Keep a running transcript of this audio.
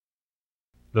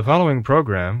The following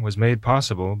program was made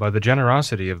possible by the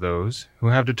generosity of those who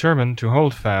have determined to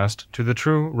hold fast to the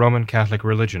true Roman Catholic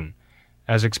religion,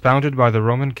 as expounded by the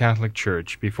Roman Catholic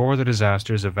Church before the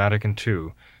disasters of Vatican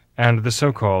II and the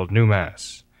so-called New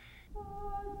Mass.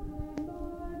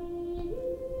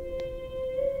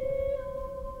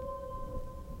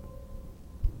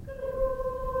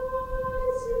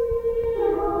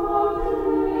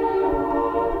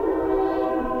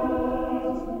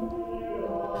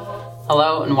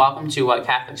 Hello and welcome to What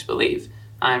Catholics Believe.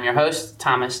 I'm your host,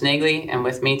 Thomas Nagley, and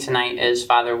with me tonight is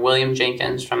Father William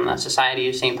Jenkins from the Society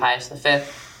of St. Pius V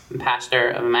and pastor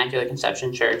of Immaculate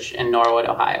Conception Church in Norwood,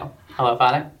 Ohio. Hello,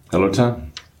 Father. Hello,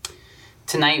 Tom.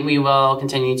 Tonight we will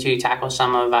continue to tackle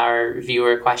some of our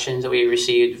viewer questions that we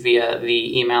received via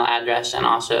the email address and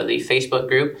also the Facebook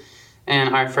group.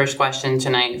 And our first question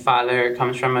tonight, Father,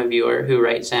 comes from a viewer who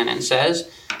writes in and says,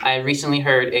 I recently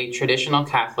heard a traditional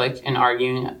Catholic in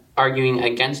arguing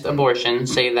against abortion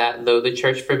say that though the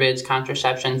Church forbids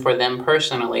contraception for them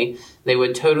personally, they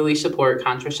would totally support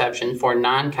contraception for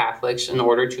non-Catholics in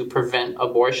order to prevent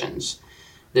abortions.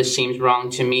 This seems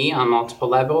wrong to me on multiple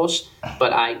levels,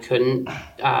 but I couldn't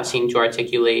seem to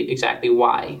articulate exactly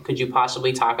why. Could you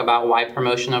possibly talk about why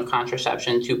promotion of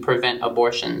contraception to prevent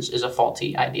abortions is a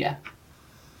faulty idea?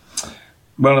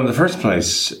 Well, in the first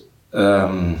place,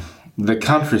 the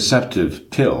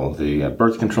contraceptive pill, the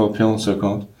birth control pill,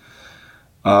 so-called,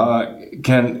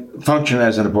 can function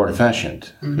as an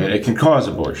abortifacient. Mm-hmm. It can cause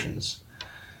abortions.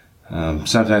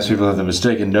 Sometimes people have the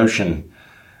mistaken notion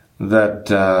that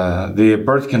the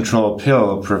birth control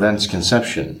pill prevents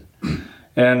conception.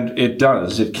 And it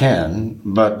does, it can,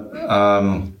 but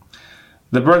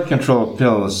the birth control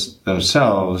pills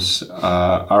themselves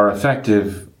are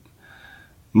effective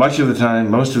much of the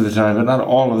time, most of the time, but not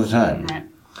all of the time. Right.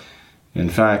 In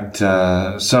fact,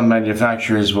 some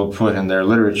manufacturers will put in their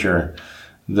literature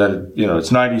that,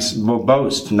 will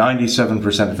boast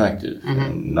 97% effective,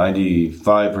 mm-hmm.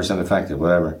 95% effective,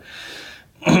 whatever.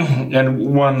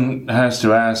 And one has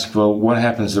to ask, well, what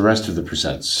happens the rest of the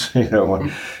percents?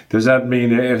 Does that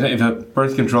mean if a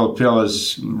birth control pill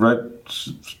is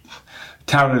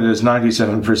touted as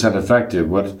 97% effective,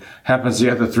 what happens the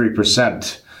other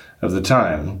 3% of the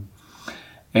time?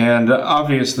 And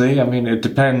obviously, it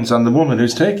depends on the woman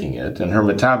who's taking it and her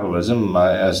metabolism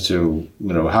as to,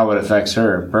 how it affects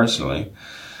her personally.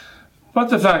 But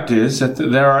the fact is that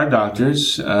there are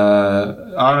doctors,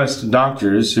 honest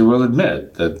doctors, who will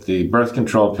admit that the birth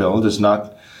control pill does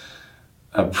not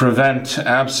prevent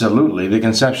absolutely the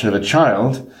conception of a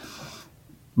child,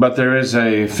 but there is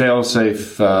a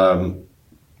fail-safe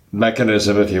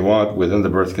mechanism, if you want, within the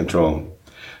birth control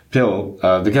pill,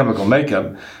 the chemical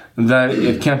makeup, that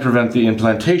it can prevent the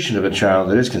implantation of a child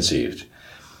that is conceived.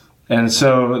 And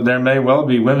so there may well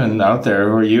be women out there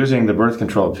who are using the birth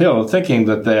control pill thinking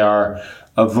that they are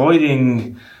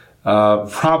avoiding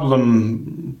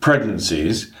problem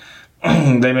pregnancies.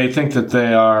 They may think that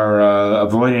they are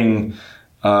avoiding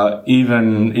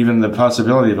even the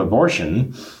possibility of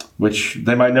abortion, which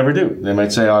they might never do. They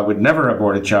might say, I would never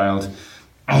abort a child,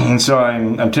 and so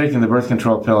I'm taking the birth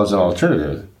control pill as an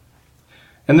alternative.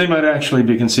 And they might actually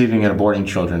be conceiving and aborting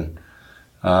children.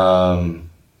 Who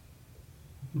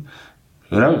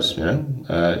knows, if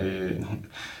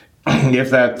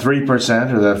that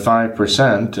 3% or that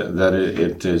 5% that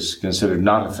it is considered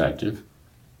not effective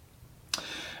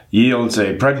yields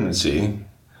a pregnancy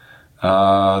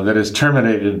that is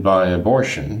terminated by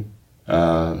abortion,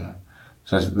 so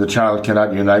the child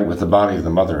cannot unite with the body of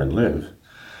the mother and live,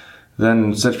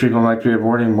 then such people might be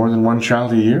aborting more than one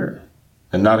child a year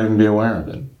and not even be aware of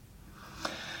it.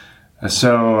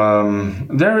 So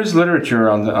there is literature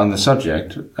on the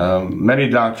subject. Many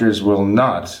doctors will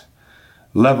not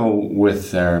level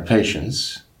with their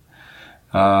patients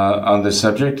on this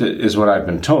subject, is what I've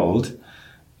been told,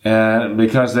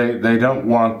 because they don't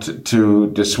want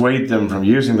to dissuade them from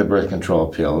using the birth control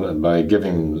pill by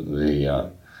giving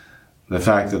the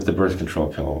fact that the birth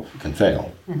control pill can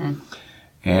fail. Mm-hmm.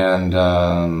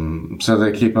 And so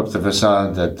they keep up the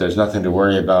facade that there's nothing to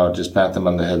worry about, just pat them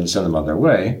on the head and send them on their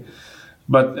way.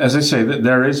 But as I say,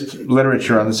 there is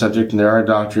literature on the subject, and there are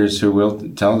doctors who will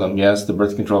tell them, yes, the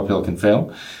birth control pill can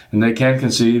fail, and they can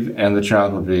conceive, and the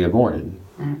child would be aborted,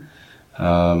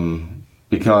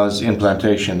 because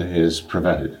implantation is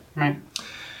prevented. Right.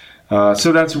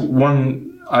 So that's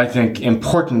one, I think,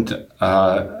 important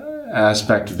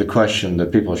aspect of the question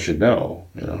that people should know.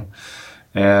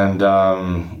 And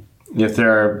if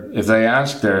they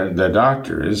ask their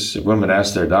doctors, if women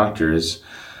ask their doctors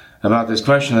about this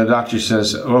question, the doctor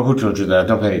says, "Oh, who told you that?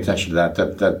 Don't pay attention to that.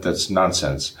 That's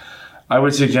nonsense." I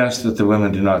would suggest that the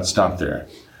women do not stop there.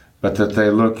 but that they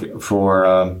look for,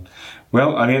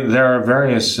 well, I mean, there are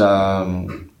various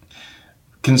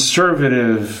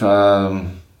conservative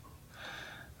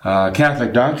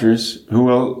Catholic doctors who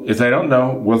will, if they don't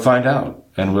know, will find out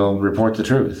and will report the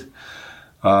truth.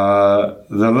 The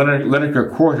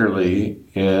Linacre Quarterly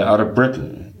out of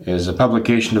Britain is a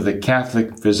publication of the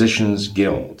Catholic Physicians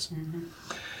Guild.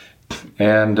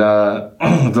 And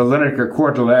the Linacre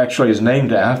Quarterly actually is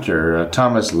named after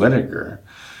Thomas Linacre,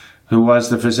 who was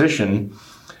the physician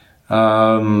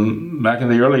back in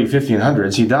the early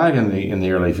 1500s. He died in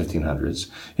the early 1500s.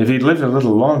 If he'd lived a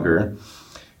little longer,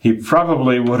 he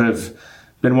probably would have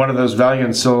been one of those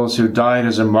valiant souls who died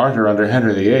as a martyr under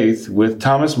Henry VIII with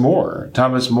Thomas More.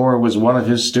 Thomas More was one of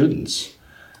his students,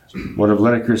 one of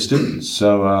Linacre's students.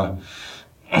 So,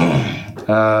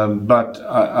 but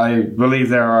I believe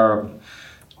there are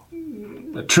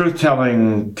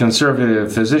truth-telling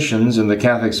conservative physicians in the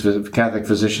Catholic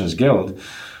Physicians Guild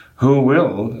who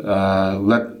will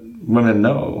let women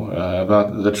know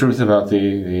about the truth about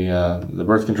the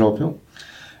birth control pill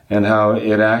and how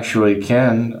it actually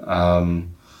can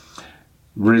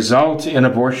result in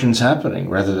abortions happening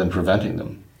rather than preventing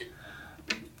them.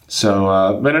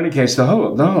 So, but in any case, the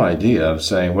whole idea of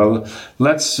saying, well,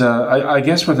 let's, I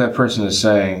guess what that person is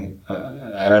saying,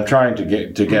 and I'm trying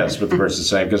to guess what the person is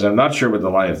saying because I'm not sure what the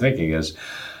line of thinking is,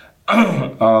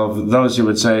 of those who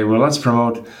would say, well, let's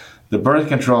promote the birth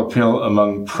control pill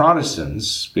among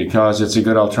Protestants because it's a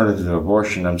good alternative to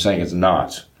abortion. I'm saying it's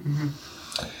not. Mm-hmm.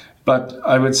 But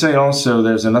I would say also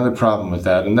there's another problem with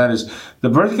that, and that is the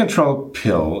birth control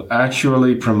pill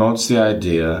actually promotes the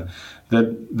idea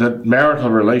that marital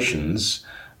relations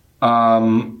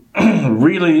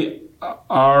really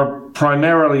are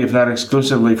primarily, if not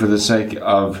exclusively, for the sake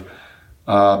of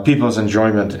people's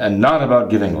enjoyment and not about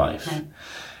giving life. Okay.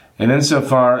 And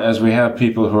insofar as we have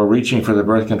people who are reaching for the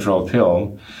birth control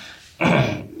pill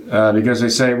because they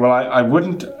say, well, I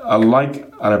wouldn't like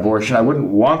an abortion, I wouldn't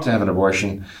want to have an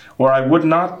abortion, or I would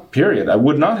not, period, I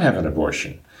would not have an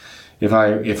abortion if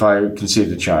I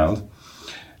conceived a child.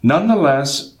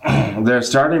 Nonetheless, they're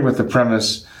starting with the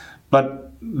premise,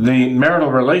 but the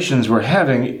marital relations we're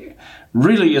having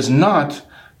really is not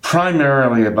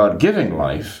primarily about giving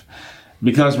life,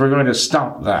 because we're going to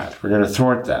stop that, we're going to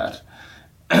thwart that.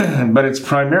 But it's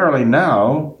primarily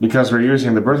now, because we're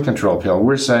using the birth control pill,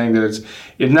 we're saying that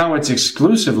it's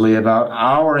exclusively about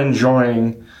our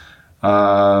enjoying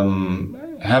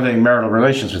having marital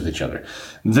relations with each other.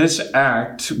 This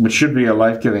act, which should be a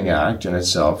life-giving act in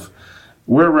itself,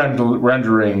 we're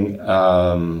rendering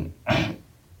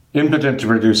impotent to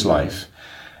produce life,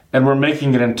 and we're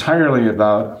making it entirely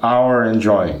about our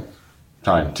enjoying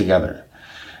time together.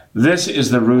 This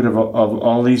is the root of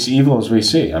all these evils we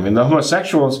see. I mean, the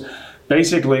homosexuals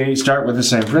basically start with the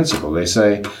same principle. They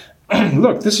say,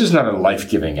 look, this is not a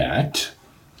life-giving act.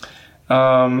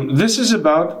 This is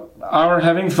about our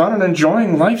having fun and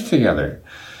enjoying life together.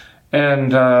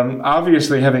 And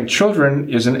obviously having children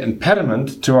is an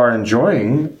impediment to our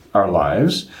enjoying our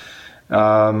lives.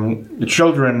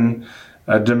 Children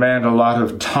demand a lot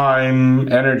of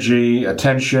time, energy,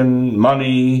 attention,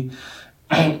 money,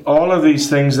 all of these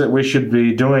things that we should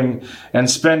be doing and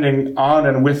spending on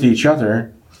and with each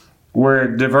other, we're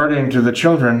diverting to the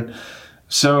children.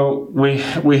 So we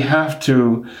have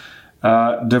to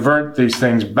divert these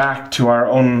things back to our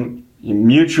own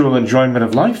mutual enjoyment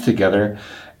of life together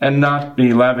and not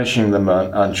be lavishing them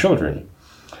on children.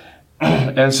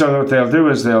 And so what they'll do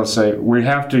is they'll say, we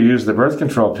have to use the birth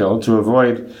control pill to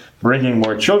avoid bringing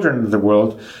more children into the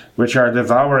world, which are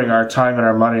devouring our time and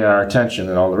our money and our attention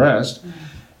and all the rest.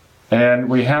 And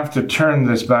we have to turn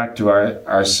this back to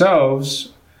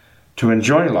ourselves to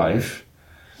enjoy life.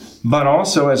 But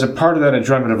also, as a part of that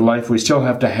enjoyment of life, we still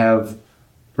have to have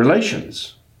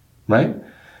relations, right?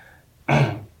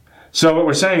 So what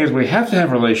we're saying is we have to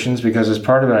have relations because as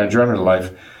part of our enjoyment of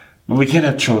life, but we can't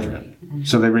have children. Mm-hmm.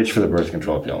 So they reach for the birth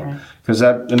control pill because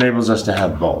that enables us to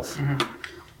have both.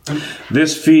 Mm-hmm.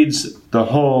 This feeds the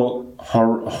whole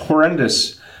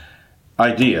horrendous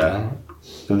idea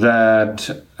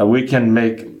that we can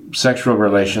make sexual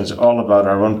relations all about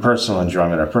our own personal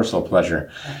enjoyment, our personal pleasure,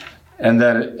 and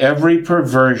that every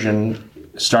perversion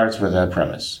starts with that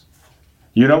premise.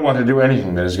 You don't want to do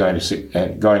anything that is going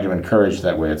to encourage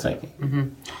that way of thinking. Mm-hmm.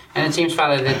 And it seems,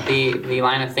 Father, that the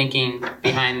line of thinking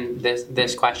behind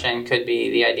this question could be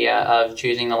the idea of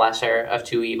choosing the lesser of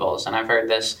two evils. And I've heard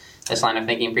this line of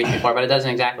thinking preached before, but it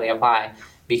doesn't exactly apply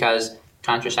because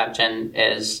contraception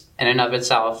is, in and of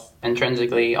itself,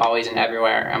 intrinsically, always and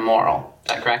everywhere immoral.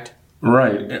 Is that correct?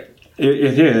 Right.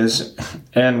 It is.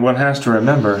 And one has to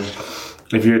remember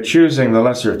if you're choosing the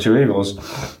lesser of two evils,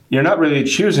 you're not really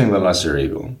choosing the lesser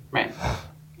evil. Right.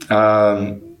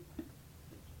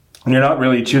 You're not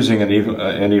really choosing an evil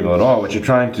at all. But you're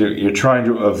trying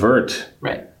to avert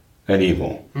Right. an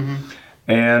evil.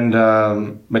 And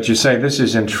but you say this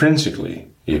is intrinsically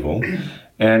evil,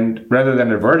 and rather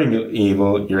than averting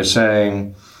evil, you're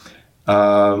saying,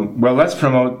 well, let's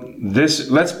promote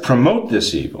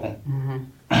this evil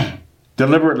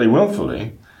deliberately,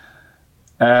 willfully,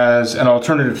 as an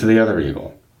alternative to the other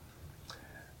evil.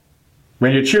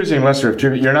 When you're choosing lesser of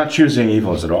two, you're not choosing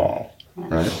evils at all,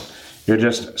 right? You're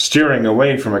just steering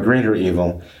away from a greater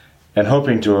evil and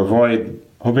hoping to avoid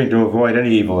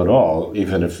any evil at all,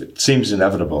 even if it seems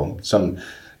inevitable. Some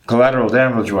collateral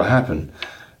damage will happen,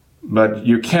 but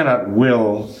you cannot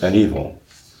will an evil.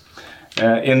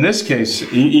 In this case,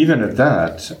 even at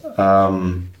that,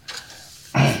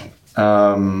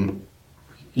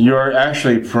 you're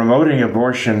actually promoting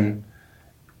abortion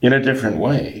in a different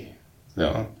way,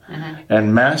 though,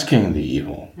 and masking the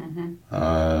evil.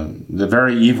 The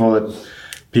very evil that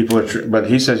people are, but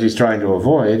he says he's trying to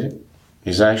avoid,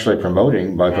 he's actually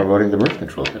promoting by promoting the birth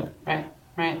control pill. Right.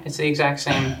 It's the exact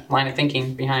same line of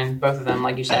thinking behind both of them,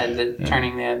 like you said,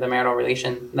 turning the marital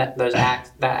relation, that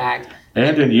act.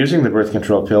 And in using the birth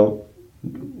control pill,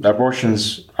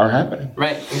 abortions are happening.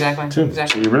 Right, exactly. Too.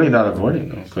 Exactly. So you're really not avoiding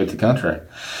them, quite the contrary.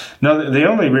 No, the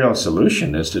only real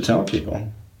solution is to tell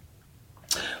people,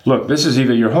 look, this is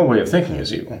evil, your whole way of thinking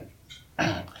is evil.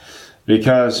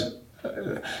 Because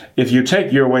if you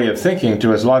take your way of thinking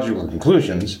to its logical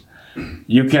conclusions,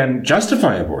 you can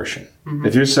justify abortion.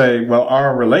 If you say, well,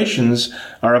 our relations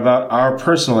are about our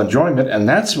personal enjoyment, and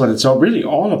that's what it's really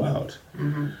all about.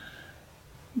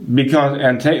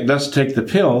 Thus take the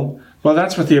pill, well,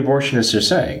 that's what the abortionists are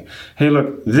saying. Hey,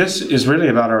 look, this is really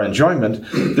about our enjoyment.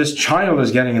 This child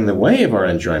is getting in the way of our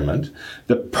enjoyment.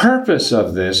 The purpose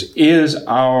of this is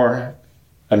our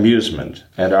amusement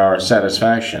and our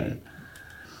satisfaction.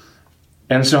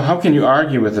 And so how can you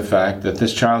argue with the fact that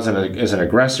this child is an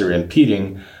aggressor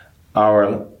impeding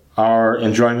our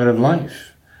enjoyment of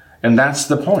life? And that's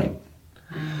the point.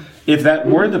 If that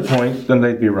were the point, then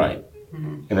they'd be right,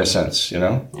 in a sense, you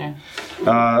know? Yeah.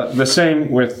 The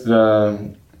same with,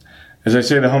 as I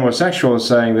say, the homosexual is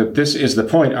saying that this is the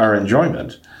point, our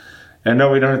enjoyment. And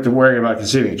no, we don't have to worry about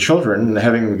conceiving children and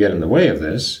having them get in the way of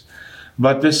this.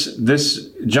 But this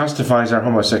justifies our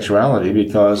homosexuality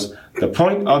because the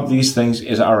point of these things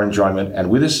is our enjoyment,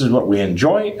 and this is what we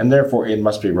enjoy, and therefore it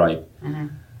must be right.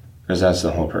 Because that's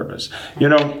the whole purpose. You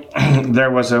know, there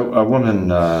was a woman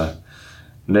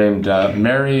named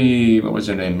Mary, what was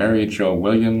her name? Mary Jo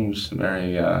Williams?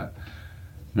 Mary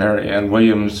Ann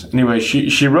Williams. Anyway,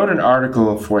 she wrote an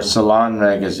article for Salon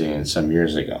magazine some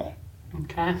years ago.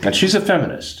 Okay. And she's a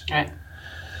feminist. Right.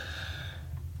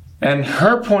 And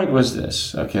her point was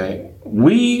this, okay?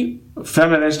 We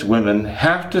feminist women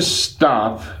have to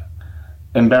stop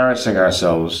embarrassing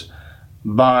ourselves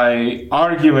by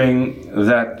arguing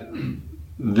that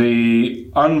the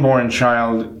unborn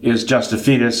child is just a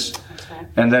fetus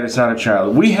and that it's not a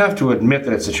child. We have to admit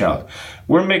that it's a child.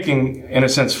 We're making, in a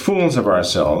sense, fools of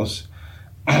ourselves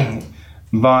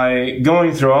by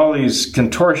going through all these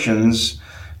contortions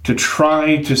to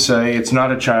try to say it's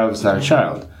not a child, it's not a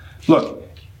child. Look,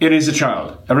 it is a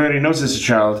child. Everybody knows it's a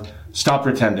child. Stop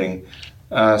pretending.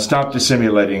 Stop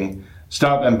dissimulating.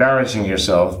 Stop embarrassing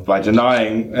yourself by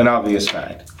denying an obvious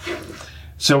fact.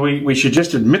 So we should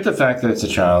just admit the fact that it's a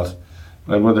child.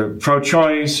 Whether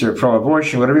pro-choice or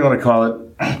pro-abortion, whatever you want to call it,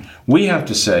 we have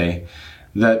to say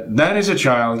that is a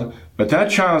child, but that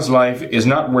child's life is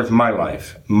not worth my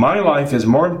life. My life is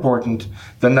more important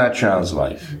than that child's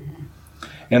life.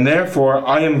 And therefore,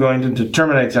 I am going to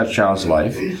terminate that child's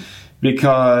life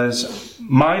because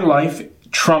my life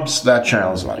trumps that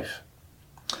child's life.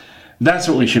 That's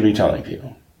what we should be telling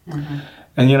people.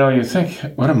 And you think,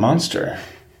 what a monster.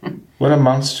 What a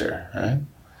monster, right?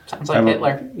 Sounds like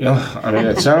Hitler. Yeah, I mean,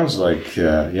 it sounds like,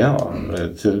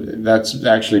 that's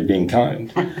actually being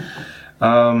kind.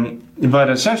 But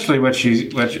essentially what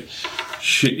she's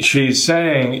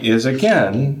saying is,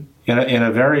 again, in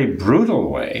a very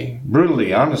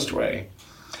brutally honest way,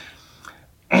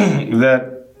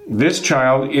 that this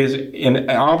child is an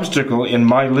obstacle in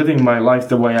my living my life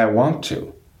the way I want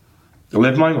to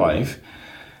live my life.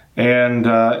 And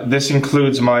this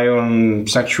includes my own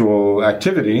sexual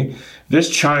activity. This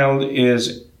child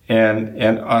is an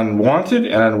unwanted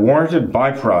and unwarranted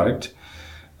byproduct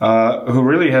who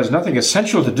really has nothing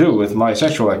essential to do with my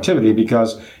sexual activity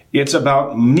because it's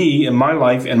about me and my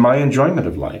life and my enjoyment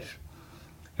of life.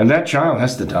 And that child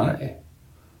has to die.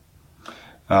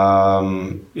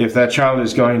 if that child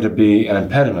is going to be an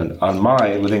impediment on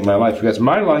my living my life, because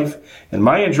my life and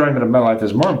my enjoyment of my life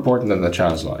is more important than the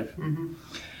child's life. Mm-hmm.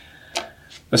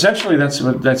 Essentially,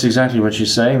 that's exactly what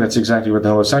she's saying. That's exactly what the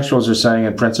homosexuals are saying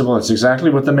in principle. It's exactly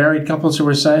what the married couples who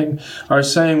are saying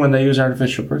when they use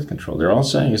artificial birth control. They're all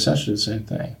saying essentially the same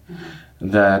thing. Mm-hmm.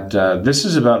 That this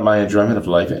is about my enjoyment of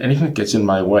life. Anything that gets in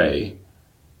my way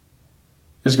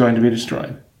is going to be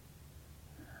destroyed.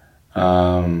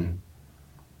 And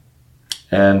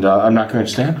I'm not going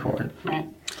to stand for it. Right.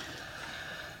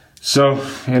 So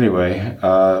anyway,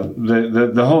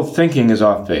 the whole thinking is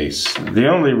off base. The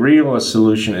only real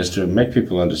solution is to make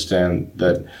people understand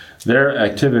that their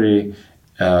activity,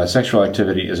 sexual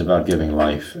activity, is about giving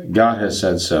life. God has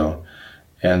said so.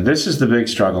 And this is the big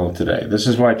struggle today. This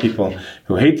is why people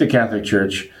who hate the Catholic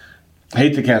Church,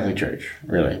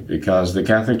 really, because the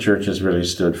Catholic Church has really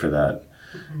stood for that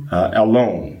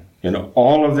alone. In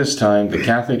all of this time, the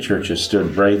Catholic Church has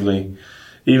stood bravely,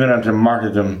 even unto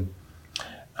martyrdom,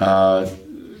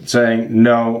 saying,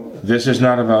 no, this is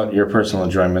not about your personal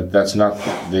enjoyment. That's not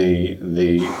the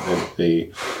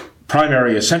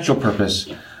primary essential purpose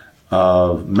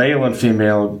of male and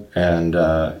female and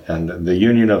the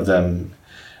union of them.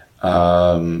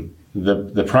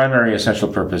 The primary essential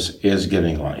purpose is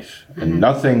giving life. And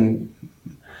nothing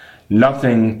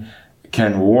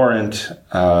can warrant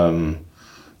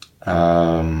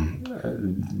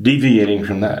deviating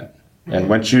from that. And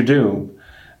once you do,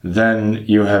 then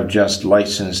you have just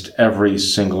licensed every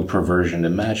single perversion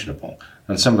imaginable,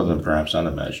 and some of them perhaps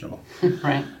unimaginable.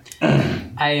 Right.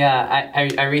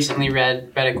 I recently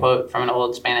read a quote from an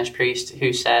old Spanish priest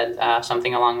who said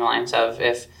something along the lines of,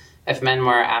 if men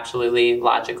were absolutely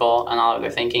logical in all of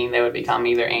their thinking, they would become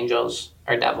either angels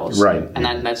or devils. Right.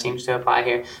 And that seems to apply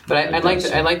here. But I'd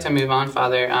like to move on,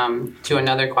 Father, to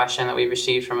another question that we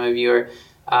received from a viewer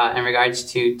in regards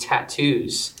to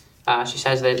tattoos. She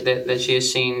says that she has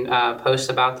seen posts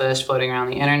about this floating around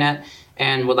the internet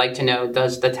and would like to know,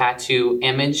 does the tattoo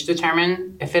image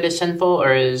determine if it is sinful,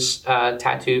 or is are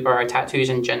tattoos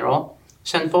in general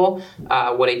sinful?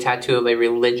 Would a tattoo of a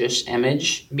religious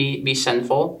image be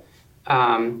sinful?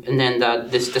 And then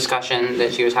this discussion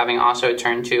that she was having also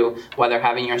turned to whether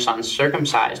having your son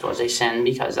circumcised was a sin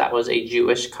because that was a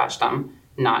Jewish custom,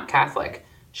 not Catholic.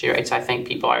 She writes, I think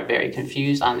people are very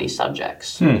confused on these subjects.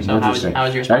 So interesting. How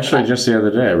was your response? Actually, just the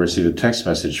other day, I received a text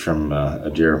message from a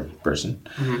dear person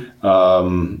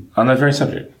on that very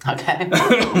subject. Okay.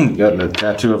 Got a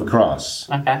tattoo of a cross.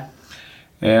 Okay.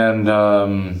 And,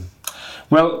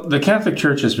 well, the Catholic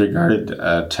Church has regarded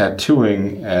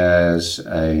tattooing as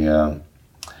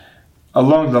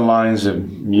along the lines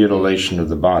of mutilation of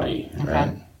the body, right?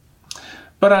 Okay.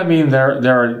 But I mean,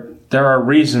 there are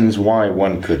reasons why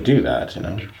one could do that,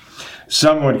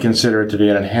 Some would consider it to be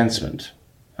an enhancement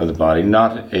of the body,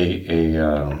 not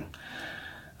a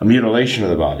mutilation of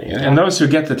the body. And those who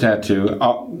get the tattoo,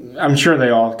 I'm sure they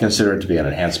all consider it to be an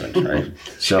enhancement, right?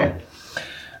 So,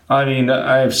 I mean,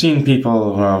 I've seen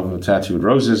people who have tattooed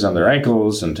roses on their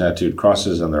ankles and tattooed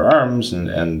crosses on their arms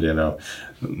and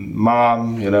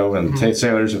mom, and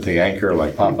sailors with the anchor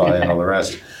like Popeye and all the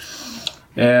rest.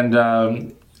 And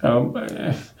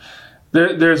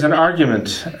there's an argument,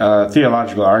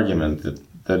 theological argument,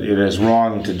 that it is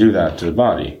wrong to do that to the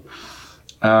body.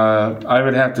 I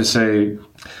would have to say,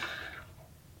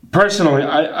 personally,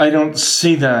 I don't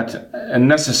see that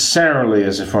necessarily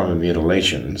as a form of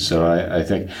mutilation. So I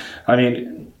think,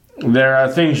 there are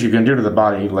things you can do to the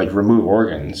body, like remove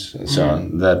organs and so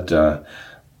on, that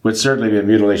would certainly be a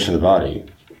mutilation of the body,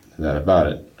 that about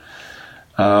it.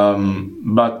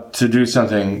 But to do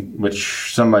something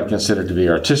which some might consider to be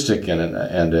artistic and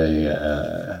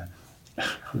a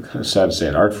sad to say,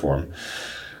 an art form,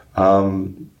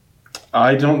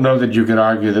 I don't know that you can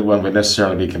argue that one would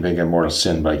necessarily be committing a mortal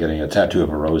sin by getting a tattoo of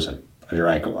a rose on your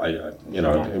ankle.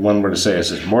 If one were to say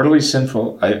it's mortally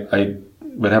sinful, I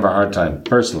would have a hard time,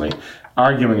 personally,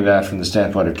 arguing that from the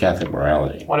standpoint of Catholic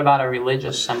morality. What about a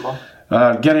religious symbol?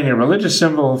 Getting a religious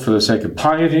symbol for the sake of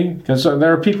piety, because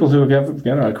there are people who have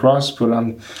a cross put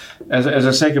on as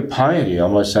a sake of piety,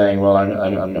 almost saying, well,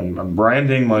 I'm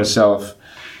branding myself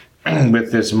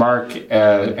with this mark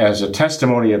as a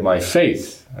testimony of my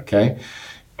faith, okay?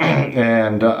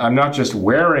 And I'm not just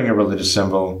wearing a religious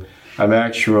symbol, I'm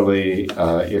actually,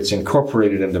 it's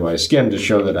incorporated into my skin to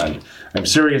show that I'm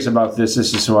serious about this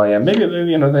is who I am. Maybe,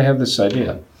 they have this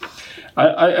idea.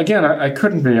 I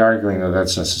couldn't be arguing that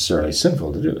that's necessarily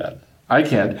sinful to do that. I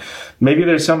can't. Maybe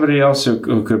there's somebody else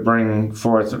who could bring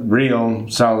forth real,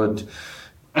 solid,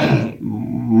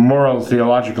 moral,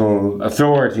 theological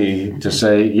authority to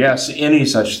say, yes, any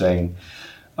such thing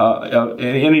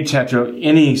any tattoo,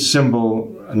 any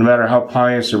symbol, no matter how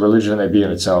pious or religious it may be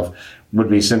in itself, would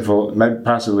be sinful,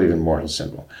 possibly even mortally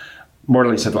sinful.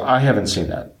 I haven't seen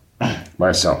that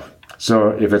myself. So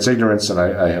if it's ignorance, then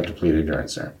I have to plead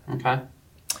ignorance there. Okay.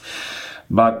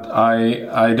 But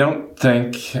I don't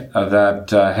think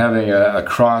that having a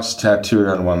cross tattooed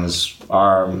on one's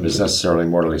arm is necessarily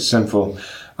mortally sinful.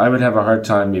 I would have a hard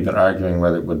time even arguing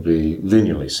whether it would be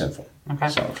venially sinful. Okay.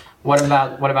 So, what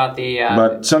about the?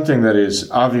 But something that is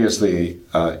obviously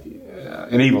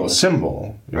an evil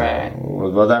symbol, right?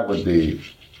 Well, that would be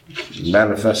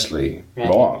manifestly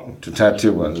wrong to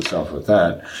tattoo oneself with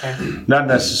that. Sure. Not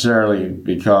necessarily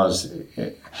because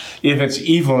if it's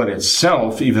evil in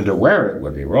itself, even to wear it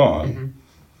would be wrong. Mm-hmm.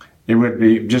 It would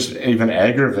be just even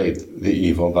aggravate the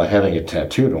evil by having it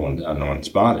tattooed on one's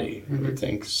body, I would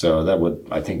think. So that would,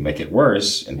 I think, make it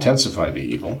worse, intensify the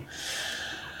evil.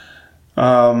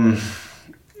 Even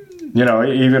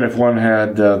if one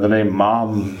had the name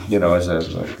Mom, as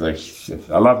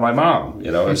I love my mom,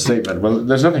 a statement. Well,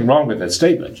 there's nothing wrong with that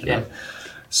statement, you know.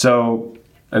 So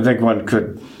I think one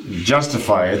could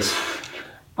justify it.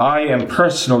 I am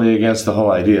personally against the whole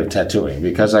idea of tattooing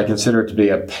because I consider it to be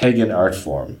a pagan art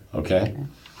form, okay?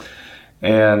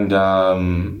 And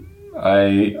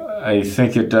I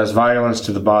think it does violence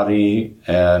to the body,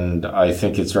 and I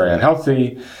think it's very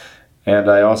unhealthy.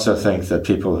 And I also think that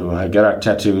people who get art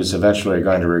tattoos eventually are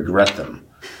going to regret them,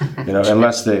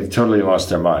 unless they've totally lost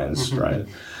their minds, right?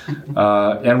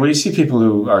 And we see people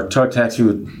who are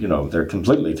tattooed, they're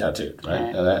completely tattooed,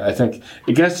 right? And I think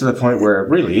it gets to the point where it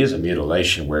really is a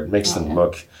mutilation, where it makes them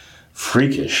look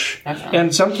freakish. Definitely.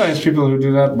 And sometimes people who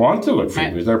do that want to look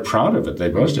freakish. Right. They're proud of it. They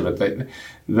boast of it.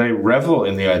 They revel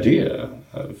in the idea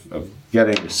of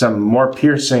getting some more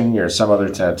piercing or some other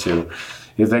tattoo.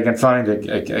 If they can find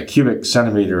a cubic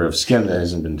centimeter of skin that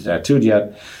hasn't been tattooed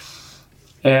yet.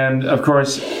 And, of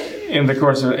course, in the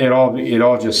course of it, it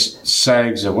all just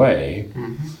sags away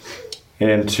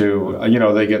into,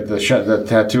 they get the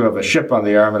tattoo of a ship on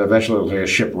the arm, and eventually it'll be a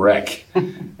shipwreck,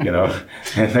 and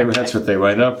that's what they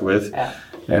wind up with. Yeah.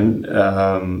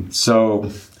 And so,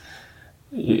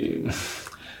 I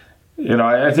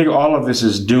think all of this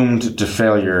is doomed to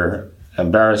failure,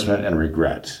 embarrassment, and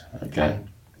regret, okay?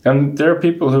 And there are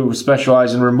people who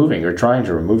specialize in removing or trying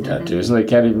to remove tattoos, and they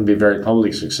can't even be very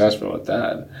publicly successful at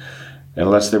that,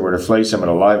 unless they were to flay someone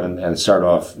alive and start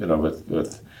off,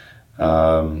 with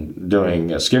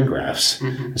doing skin grafts,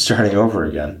 starting over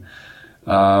again.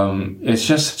 It's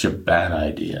just such a bad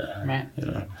idea, right.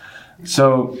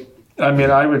 So,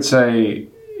 I would say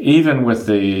even with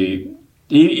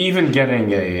even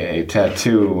getting a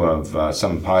tattoo of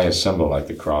some pious symbol like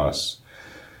the cross.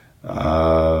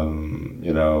 Even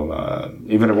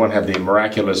if one had the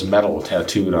miraculous medal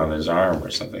tattooed on his arm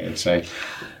or something, I'd say,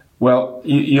 well,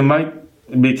 you might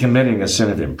be committing a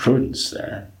sin of imprudence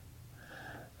there.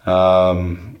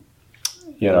 You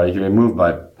can be moved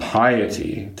by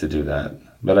piety to do that,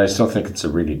 but I still think it's a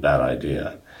really bad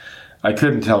idea. I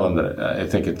couldn't tell them that I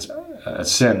think it's a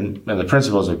sin and the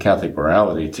principles of Catholic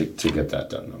morality to get that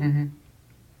done.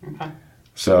 Mm-hmm. Okay.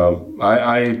 So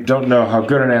I don't know how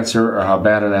good an answer or how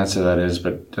bad an answer that is,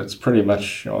 but that's pretty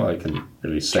much all I can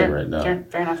really say right now. Sure,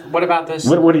 fair enough. What about this?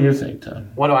 What do you think, Tom?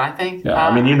 What do I think?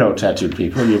 Yeah, tattooed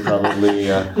people. You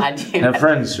probably I do. have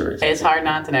friends who are tattooed. It's hard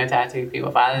not to know tattooed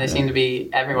people, Father. They seem to be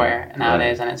everywhere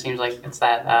nowadays, and it seems like it's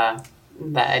that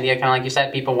idea, kind of like you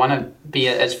said, people want to be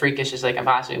as freakish as they can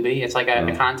possibly be. It's like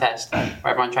a contest where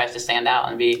everyone tries to stand out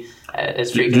and be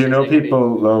as freakish as they can be. Do you know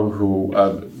people, though, who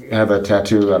have a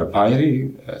tattoo out of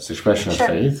piety? It's an expression of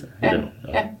faith? Yeah.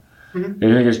 Yeah. Mm-hmm.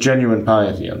 You think it's genuine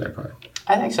piety on their part?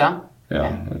 I think so.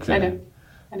 Yeah. Okay.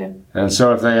 I do. And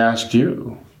so if they asked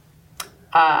you?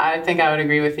 I think I would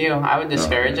agree with you. I would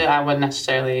discourage it. I wouldn't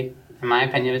necessarily, in my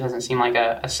opinion, it doesn't seem like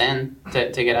a sin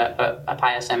to get a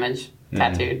pious image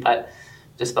tattooed, but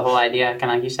just the whole idea,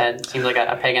 kind of like you said, seems like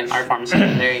a pagan art form.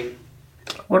 Very.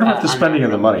 What about the spending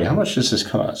of the money? How much does this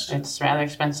cost? It's rather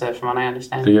expensive, from what I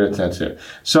understand. To get a tattoo.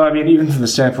 So, even from the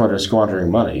standpoint of squandering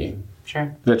money,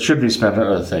 sure, that should be spent on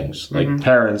other things, like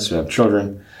parents who have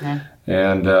children,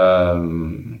 and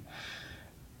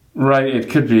right, it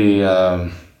could be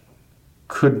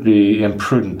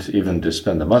imprudent even to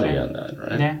spend the money on that,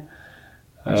 right? Yeah.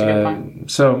 That's a good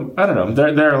point. So, I don't know.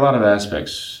 There are a lot of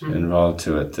aspects involved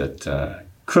to it that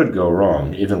could go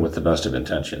wrong, even with the best of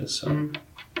intentions. So.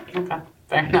 Okay,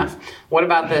 fair enough. What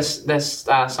about this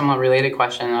somewhat related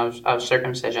question of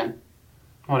circumcision?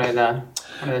 What are the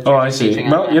I see.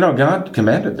 Well, God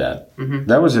commanded that. Mm-hmm.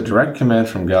 That was a direct command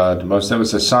from God. That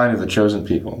was a sign of the chosen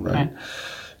people, right?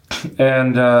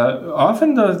 And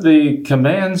often the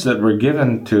commands that were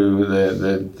given to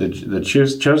the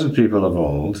chosen people of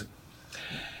old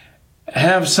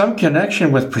have some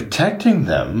connection with protecting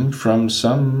them from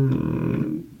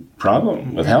some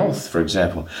problem with health, for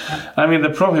example. I mean, the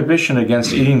prohibition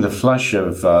against eating the flesh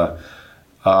of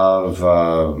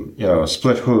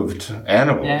split-hooved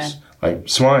animals, like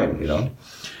swine,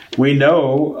 We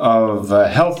know of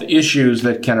health issues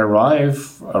that can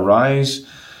arise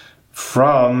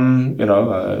from,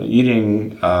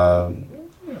 eating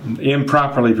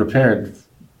improperly prepared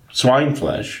swine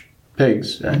flesh,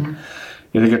 pigs, right? Mm-hmm.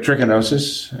 You get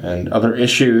trichinosis and other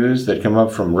issues that come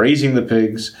up from raising the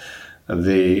pigs,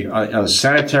 the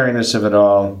unsanitariness of it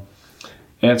all.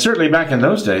 And certainly back in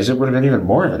those days, it would have been even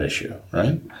more of an issue,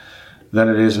 right, than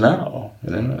it is now.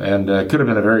 And could have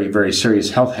been a very, very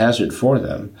serious health hazard for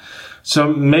them.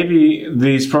 So maybe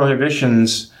these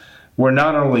prohibitions were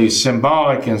not only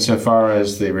symbolic insofar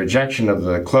as the rejection of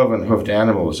the cloven-hoofed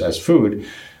animals as food,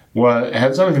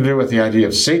 had something to do with the idea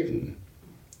of Satan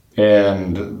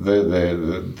and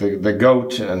the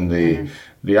goat and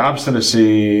the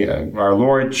obstinacy. Our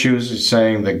Lord chooses,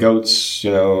 saying the goats,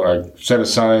 are set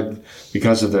aside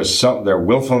because of their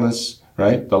willfulness,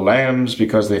 right? The lambs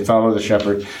because they follow the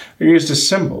shepherd. They're used as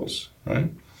symbols,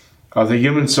 right, of the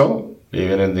human soul.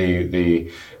 Even in the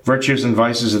virtues and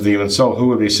vices of the human soul, who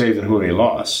would be saved and who would be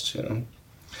lost,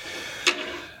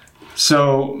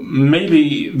 So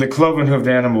maybe the cloven-hoofed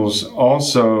animals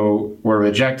also were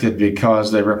rejected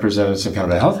because they represented some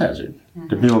kind of a health hazard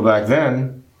to people back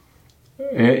then,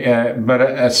 but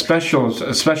a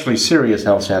especially serious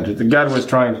health hazard that God was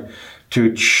trying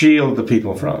to shield the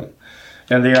people from.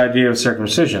 And the idea of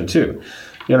circumcision, too.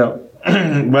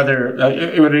 Whether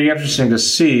it would be interesting to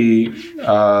see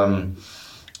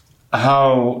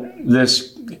how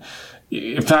this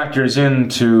factors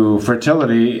into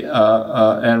fertility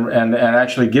and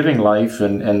actually giving life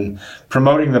and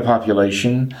promoting the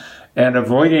population and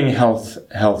avoiding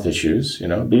health issues.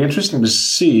 It'd be interesting to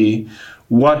see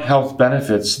what health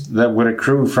benefits that would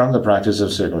accrue from the practice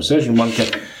of circumcision. One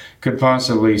could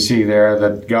possibly see there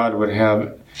that God would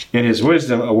have, in his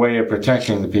wisdom, a way of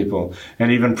protecting the people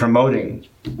and even promoting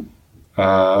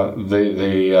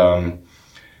the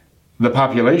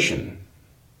population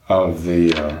of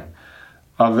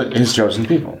his chosen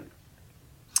people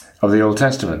of the Old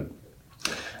Testament.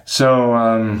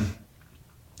 So,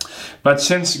 but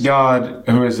since God,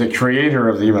 who is the creator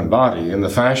of the human body and the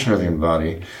fashion of the human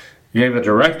body, gave a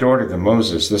direct order to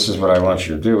Moses, this is what I want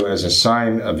you to do, as a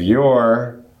sign of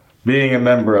your being a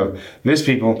member of this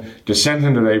people,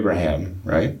 descendant of Abraham,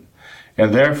 right?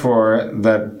 And therefore,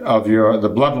 that of the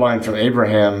bloodline from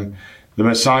Abraham, the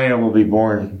Messiah will be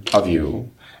born of you.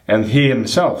 And he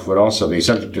himself would also be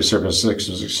subject to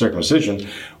circumcision,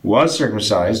 was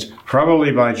circumcised,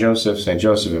 probably by Joseph, St.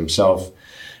 Joseph himself,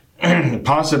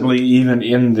 possibly even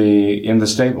in the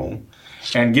stable,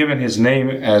 and given his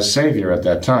name as Savior at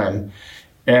that time.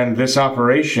 And this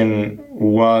operation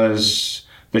was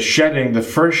the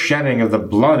first shedding of the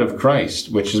blood of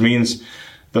Christ, which means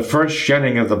the first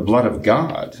shedding of the blood of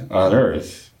God on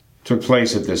earth took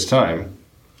place at this time.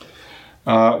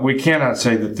 We cannot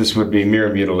say that this would be mere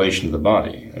mutilation of the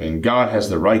body. I mean, God has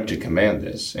the right to command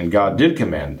this, and God did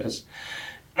command this.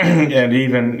 And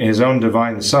even his own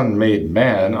divine Son, made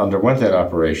man, underwent that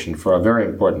operation for a very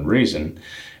important reason.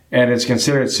 And it's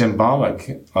considered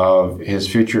symbolic of his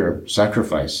future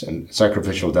sacrifice and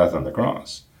sacrificial death on the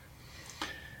cross.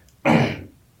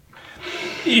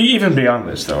 Even beyond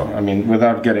this, though, I mean,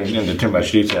 without getting into too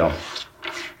much detail,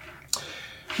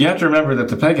 you have to remember that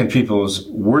the pagan peoples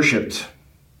worshipped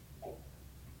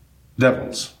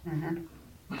devils. Mm-hmm.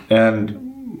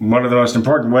 And one of the most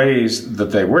important ways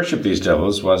that they worshipped these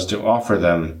devils was to offer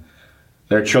them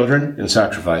their children in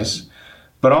sacrifice,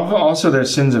 but also their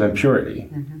sins of impurity,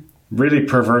 really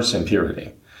perverse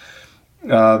impurity.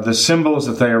 The symbols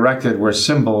that they erected were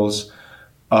symbols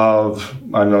of,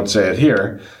 I won't say it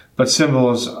here, but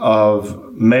symbols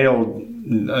of male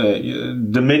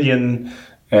dominion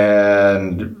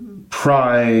and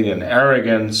pride and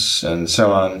arrogance and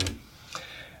so on.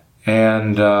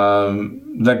 And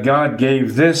that God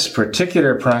gave this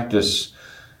particular practice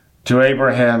to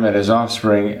Abraham and his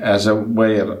offspring as a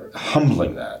way of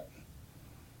humbling that.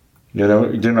 Do you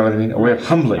know what I mean? A way of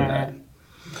humbling that.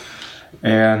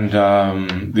 And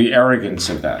the arrogance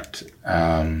of that.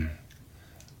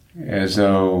 As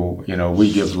though,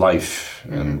 we give life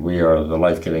and we are the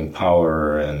life-giving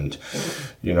power and,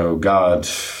 God,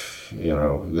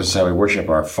 this is how we worship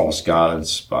our false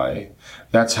gods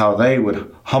that's how they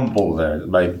would humble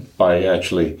by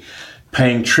actually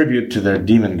paying tribute to their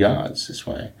demon gods this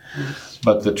way.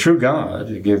 But the true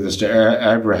God gave this to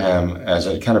Abraham as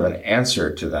a kind of an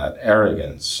answer to that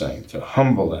arrogance, saying to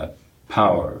humble that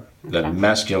power, that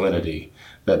masculinity,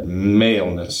 that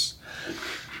maleness.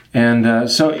 And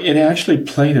so it actually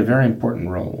played a very important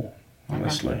role,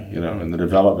 honestly, in the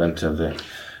development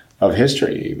of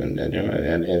history even.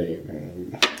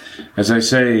 And as I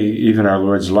say, even our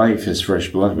Lord's life, his fresh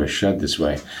blood was shed this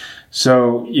way.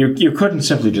 So you couldn't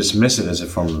simply dismiss it as a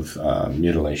form of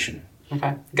mutilation.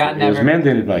 Okay. It was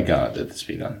mandated by God that this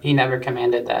be done. He never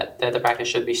commanded that the practice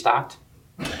should be stopped?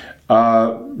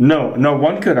 No,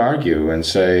 one could argue and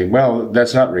say, well,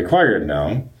 that's not required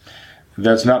now.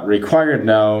 That's not required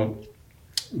now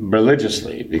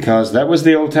religiously, because that was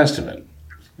the Old Testament.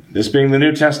 This being the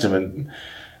New Testament,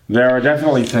 there are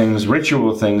definitely things,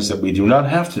 ritual things, that we do not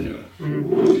have to do.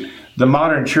 Mm-hmm. The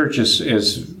modern church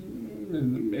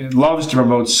loves to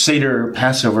promote Seder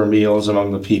Passover meals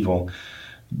among the people,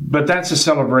 but that's a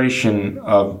celebration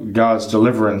of God's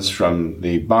deliverance from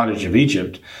the bondage of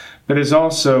Egypt, but is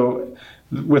also,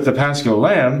 with the Paschal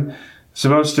Lamb,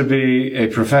 supposed to be a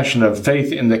profession of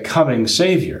faith in the coming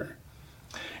Savior.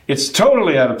 It's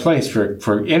totally out of place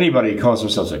for anybody who calls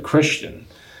themselves a Christian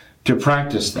to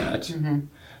practice that,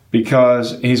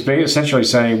 because he's essentially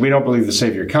saying, we don't believe the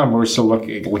Savior come, we're still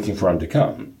looking for him to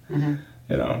come.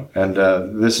 And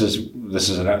this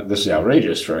is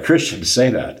outrageous for a Christian to say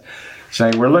that,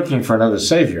 saying we're looking for another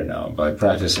Savior now by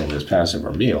practicing this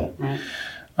Passover meal. Right.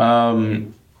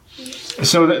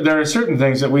 So there are certain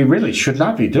things that we really should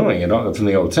not be doing from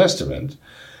the Old Testament,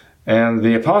 and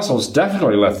the apostles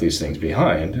definitely left these things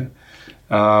behind,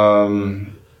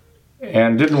 and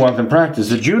didn't want them practiced.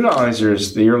 The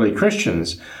Judaizers, the early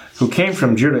Christians who came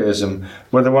from Judaism,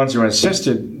 were the ones who were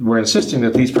insisting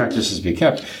that these practices be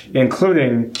kept,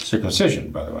 including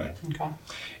circumcision, by the way. Okay.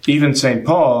 Even St.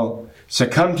 Paul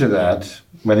succumbed to that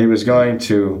when he was going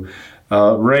to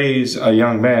raise a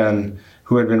young man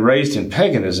who had been raised in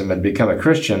paganism and become a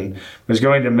Christian, was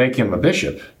going to make him a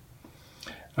bishop.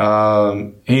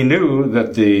 He knew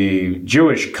that the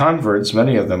Jewish converts,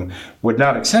 many of them, would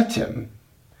not accept him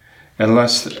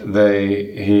unless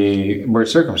he were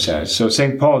circumcised. So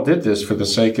St. Paul did this for the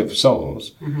sake of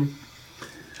souls.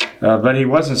 But he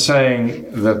wasn't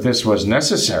saying that this was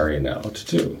necessary now to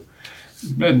do.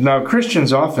 But now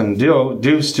Christians often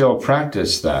do still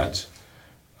practice that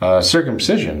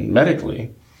circumcision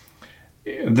medically.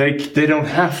 They don't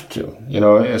have to.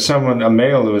 A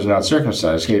male who is not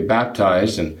circumcised can get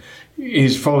baptized and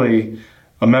he's fully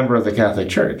a member of the Catholic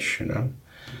Church,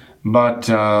 But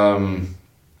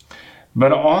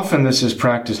often this is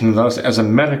practiced as a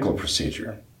medical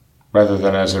procedure rather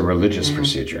than as a religious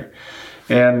procedure.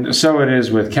 And so it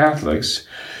is with Catholics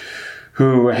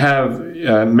who have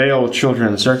male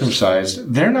children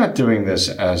circumcised. They're not doing this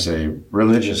as a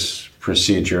religious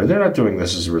procedure. They're not doing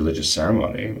this as a religious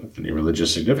ceremony with any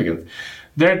religious significance.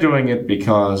 They're doing it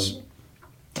because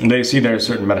they see there are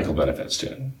certain medical benefits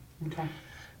to it. Okay.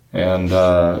 And,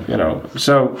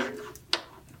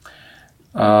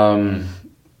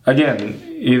 again,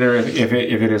 either if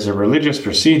it is a religious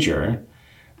procedure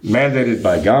mandated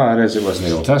by God, as it was in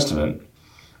the Old Testament,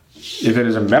 if it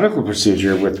is a medical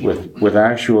procedure with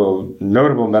actual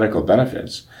notable medical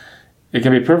benefits, it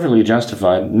can be perfectly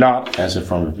justified, not as a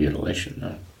form of mutilation.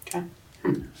 No. Okay.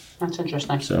 That's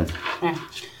interesting. So, yeah.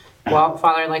 Well,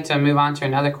 Father, I'd like to move on to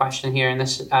another question here, and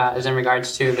this is in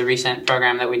regards to the recent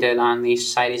program that we did on the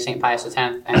Society of St. Pius X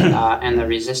and the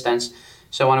resistance.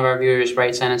 So one of our viewers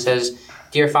writes in and says,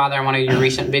 Dear Father, in one of your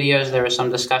recent videos, there was some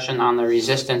discussion on the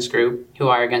resistance group who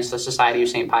are against the Society of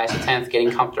St. Pius X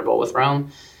getting comfortable with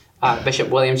Rome. Bishop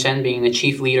Williamson, being the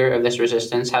chief leader of this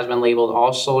resistance, has been labeled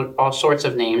all sorts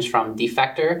of names, from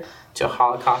defector to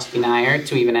Holocaust denier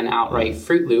to even an outright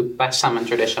Fruit Loop by some in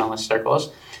traditionalist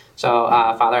circles. So,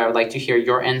 Father, I would like to hear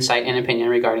your insight and opinion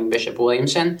regarding Bishop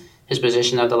Williamson, his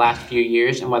position of the last few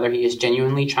years, and whether he is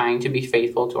genuinely trying to be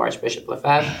faithful to Archbishop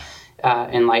Lefebvre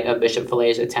in light of Bishop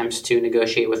Fillet's attempts to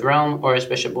negotiate with Rome, or is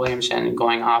Bishop Williamson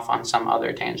going off on some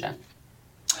other tangent?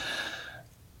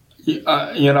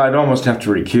 I'd almost have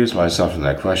to recuse myself from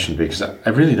that question because I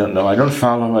really don't know. I don't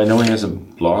follow. I know he has a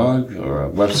blog or a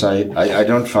website. I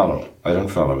don't follow. I don't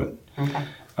follow it. Okay.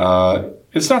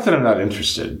 It's not that I'm not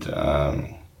interested.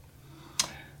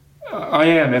 I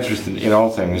am interested in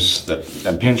all things that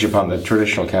impinge upon the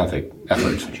traditional Catholic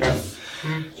effort. Sure.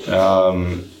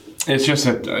 It's just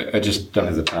that I just don't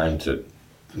have the time to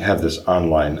have this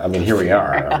online. I mean, here we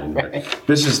are.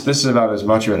 This is about as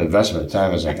much of an investment of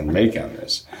time as I can make on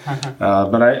this.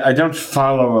 But I don't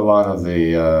follow a lot of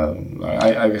the.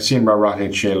 I've seen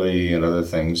Rate Caeli and other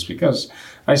things because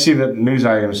I see that news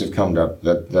items have come up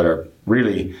that are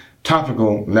really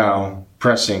topical now,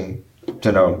 pressing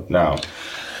to know now.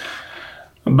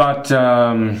 But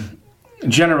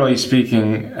generally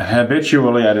speaking,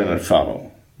 habitually I do not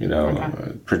follow,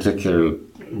 particular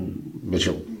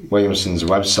Bishop Williamson's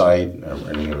website or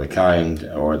anything of the kind,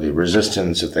 or the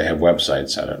Resistance if they have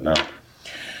websites, I don't know.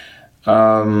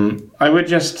 I would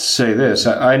just say this.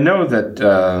 I know that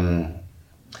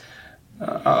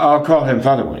I'll call him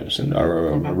Father Williamson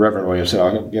or Reverend Williamson.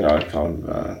 I'll call him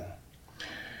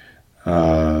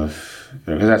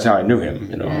because that's how I knew him.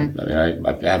 I mean,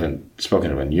 I haven't spoken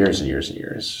to him in years and years and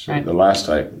years. Right. The last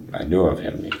I knew of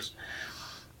him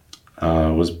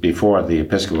was before the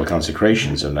Episcopal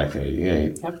consecrations of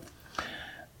 1988. Yep.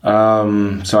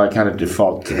 So I kind of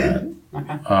default to that.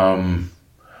 Okay.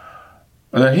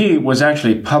 That he was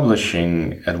actually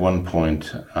publishing at one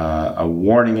point a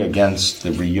warning against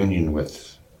the reunion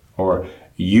with, or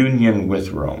union with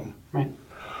Rome. Right.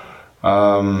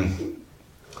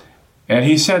 And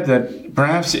he said that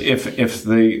perhaps if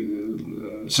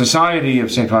the Society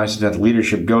of St. Pius X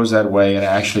leadership goes that way and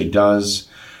actually does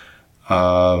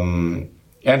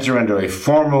enter into a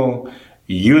formal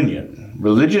union,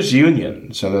 religious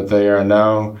union, so that they are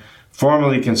now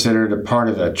formally considered a part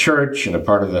of that church and a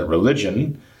part of that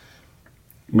religion,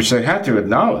 which they have to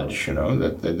acknowledge,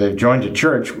 that they've joined a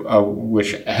church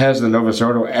which has the Novus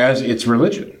Ordo as its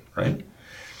religion, right?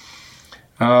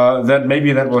 That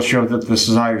maybe that will show that the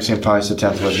Society of St. Pius X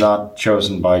was not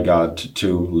chosen by God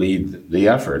to lead the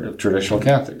effort of traditional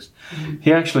Catholics. Mm-hmm.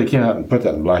 He actually came out and put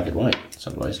that in black and white in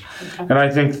some ways. Okay. And I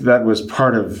think that was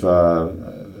part of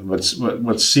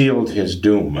what sealed his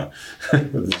doom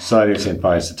with the Society of St.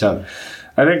 Pius X.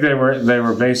 I think they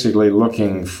were basically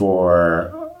looking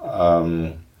for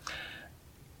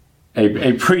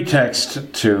a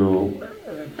pretext to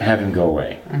have him go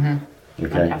away. Mm-hmm.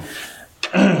 Okay.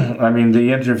 I mean,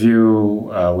 the interview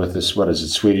with this,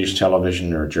 Swedish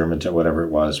television or German, whatever it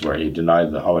was, where he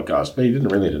denied the Holocaust, but he didn't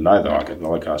really deny the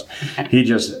Holocaust. He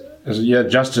just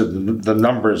adjusted the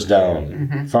numbers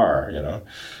down far,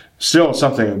 Still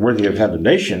something worthy of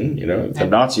condemnation, if the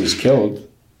Nazis killed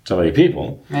so many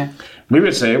people. Yeah. We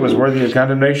would say it was worthy of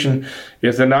condemnation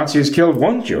if the Nazis killed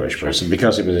one Jewish person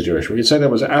because he was a Jewish. We'd say that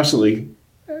was absolutely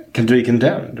to be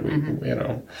condemned,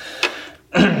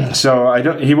 So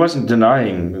he wasn't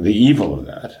denying the evil of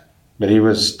that, but he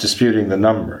was disputing the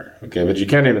number. Okay, but you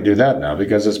can't even do that now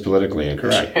because it's politically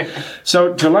incorrect.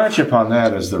 So to latch upon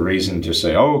that as the reason to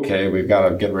say, okay, we've got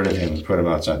to get rid of him and put him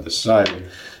outside the society,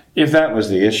 if that was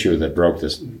the issue that broke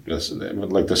this,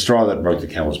 like the straw that broke the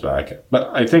camel's back. But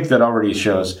I think that already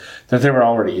shows that there were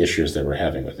already issues they were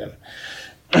having with him.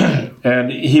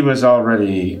 And he was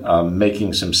already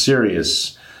making some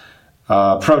serious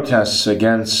protests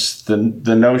against the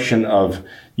notion of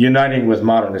uniting with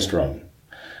modernist Rome.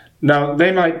 Now,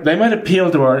 they might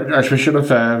appeal to Archbishop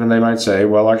Lefebvre, and they might say,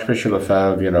 well, Archbishop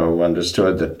Lefebvre,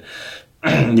 understood that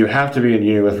you have to be in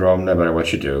union with Rome no matter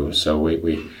what you do. So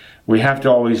we have to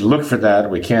always look for that.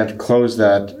 We can't close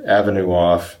that avenue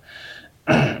off.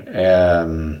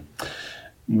 And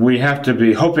we have to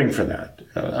be hoping for that.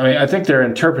 I mean, I think they're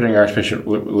interpreting Archbishop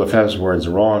Lefebvre's words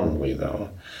wrongly, though,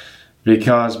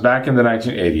 because back in the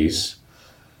 1980s,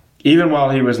 even while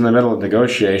he was in the middle of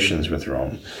negotiations with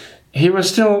Rome, he was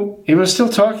still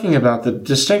talking about the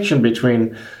distinction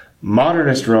between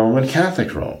modernist Rome and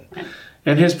Catholic Rome.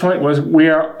 And his point was, we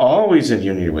are always in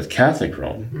union with Catholic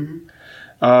Rome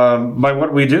by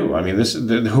what we do. I mean,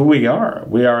 who we are.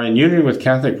 We are in union with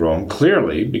Catholic Rome,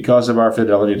 clearly, because of our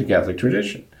fidelity to Catholic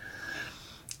tradition.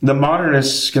 The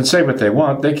modernists can say what they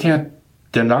want. They can't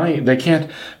deny, they can't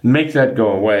make that go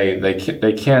away.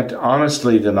 They can't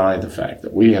honestly deny the fact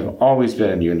that we have always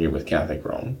been in union with Catholic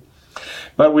Rome.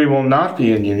 But we will not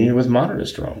be in union with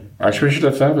modernist Rome. Archbishop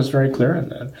Lefebvre is very clear on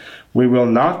that. We will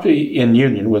not be in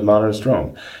union with modernist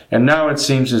Rome. And now it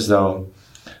seems as though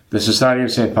the Society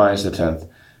of St. Pius X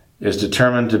is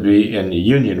determined to be in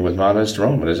union with modernist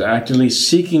Rome. It is actively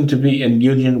seeking to be in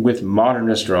union with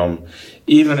modernist Rome,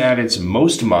 even at its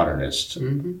most modernist,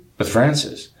 with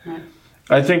Francis. Right.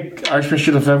 I think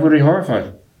Archbishop Lefebvre would be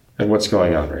horrified at what's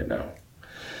going on right now.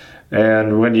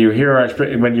 And when you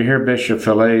hear Bishop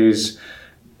Fillet's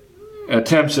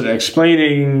attempts at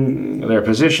explaining their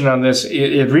position on this,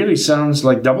 it really sounds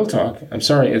like double talk. I'm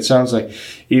sorry, it sounds like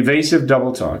evasive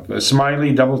double talk, a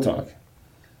smiley double talk.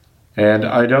 And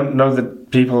I don't know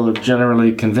that people are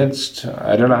generally convinced.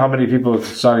 I don't know how many people at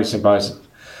Society of St. Pius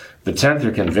X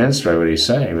are convinced by what he's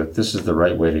saying, that this is the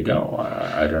right way to go.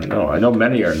 I don't know. I know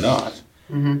many are not.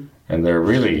 Mm-hmm. And they're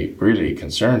really, really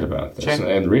concerned about this,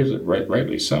 and really,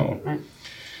 rightly so. Right.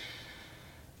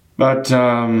 But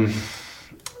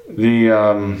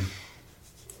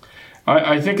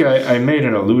I think I made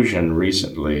an allusion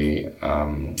recently,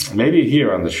 maybe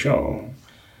here on the show,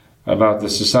 about the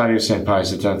Society of St.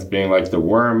 Pius X being like the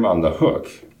worm on the hook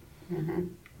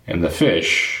and the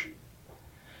fish.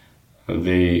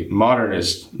 The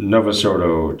modernist Novus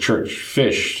Ordo Church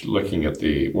fish looking at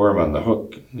the worm on the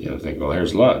hook, think, well,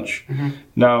 here's lunch.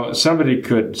 Now, somebody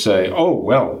could say, oh,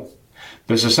 well,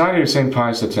 the Society of St.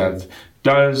 Pius X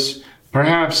does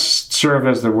perhaps serve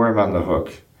as the worm on the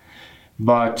hook,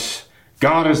 but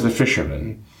God is the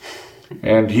fisherman,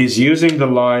 and he's using the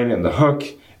line and the hook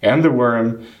and the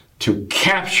worm to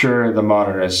capture the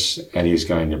modernists, and he's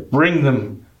going to bring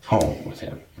them home with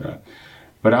him.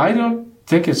 But I don't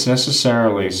think it's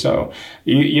necessarily so.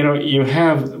 You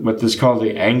have what is called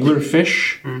the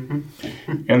anglerfish,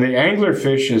 and the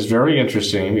anglerfish is very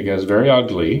interesting because very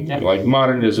ugly, like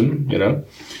modernism,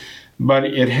 but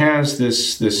it has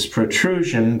this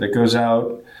protrusion that goes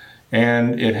out,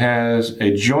 and it has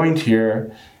a joint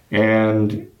here,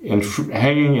 and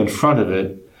hanging in front of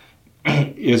it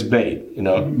is bait,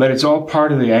 but it's all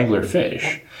part of the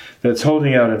anglerfish that's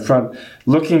holding out in front,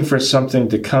 looking for something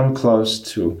to come close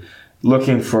to,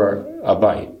 looking for a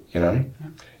bite,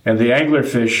 And the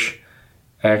anglerfish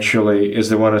actually is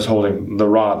the one who's holding the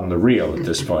rod and the reel at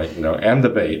this point, and the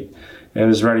bait, and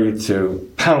is ready to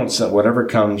pounce at whatever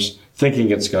comes,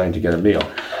 thinking it's going to get a meal.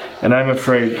 And I'm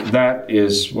afraid that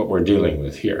is what we're dealing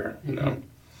with here,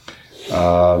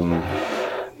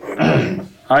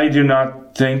 I do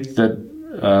not think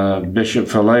that Bishop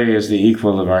Fillet is the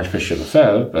equal of Archbishop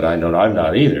Lefebvre, but I know I'm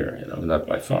not either. Not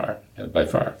by far.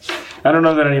 I don't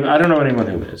know anyone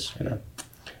who is.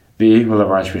 The equal of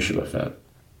Archbishop Lefebvre.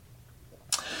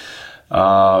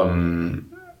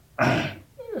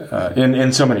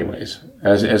 In so many ways,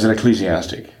 as an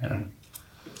ecclesiastic.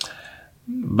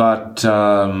 But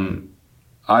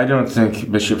I don't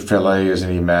think Bishop Fillet is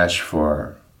any match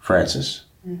for Francis.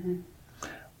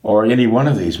 Or any one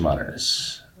of these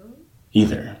modernists,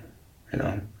 either,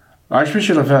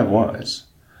 Archbishop Lefebvre was.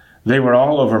 They were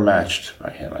all overmatched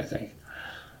by him, I think.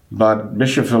 But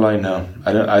Bishop Fillet, no,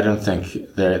 I don't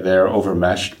think they're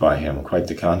overmatched by him. Quite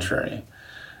the contrary.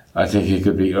 I think he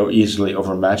could be easily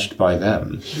overmatched by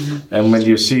them. And when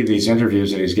you see these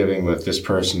interviews that he's giving with this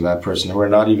person, that person, who are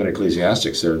not even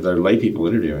ecclesiastics, they're lay people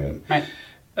interviewing him, right.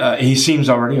 He seems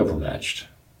already overmatched.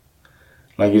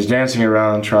 Like he's dancing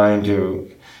around trying to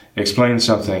explain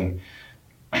something,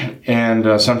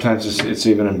 and sometimes it's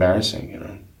even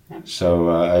embarrassing,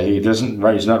 So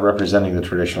he's not representing the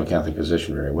traditional Catholic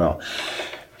position very well.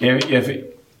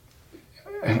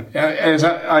 As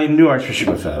I knew Archbishop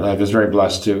Lefebvre, I was very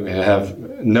blessed to have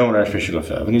known Archbishop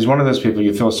Lefebvre, and he's one of those people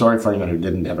you feel sorry for anyone who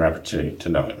didn't have an opportunity to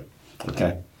know him.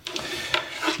 Okay,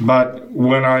 but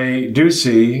when I do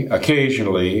see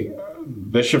occasionally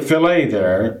Bishop Fillet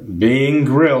there being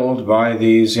grilled by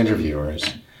these interviewers,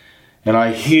 and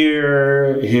I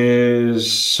hear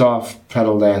his soft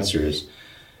pedaled answers,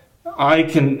 I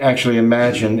can actually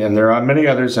imagine, and there are many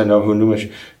others I know who knew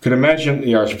it, could imagine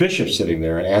the Archbishop sitting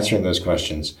there and answering those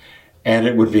questions, and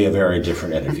it would be a very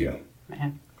different interview.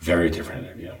 Very different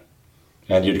interview.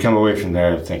 And you'd come away from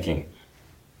there thinking,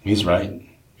 he's right,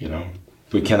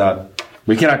 We cannot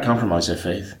compromise our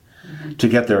faith to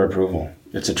get their approval.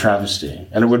 It's a travesty.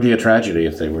 And it would be a tragedy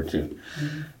if they were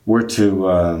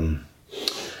to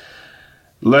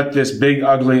let this big,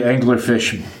 ugly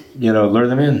anglerfish, lure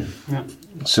them in. Yeah.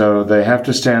 So they have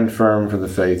to stand firm for the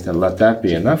faith and let that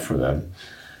be enough for them,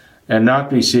 and not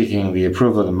be seeking the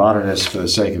approval of the modernists for the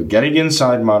sake of getting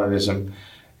inside modernism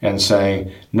and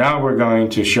saying, now we're going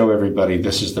to show everybody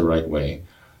this is the right way.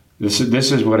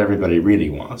 This is what everybody really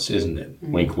wants, isn't it?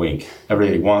 Mm-hmm. Wink, wink.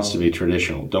 Everybody wants to be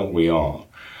traditional, don't we all?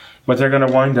 What they're going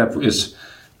to wind up is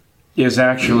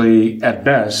actually, at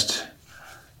best,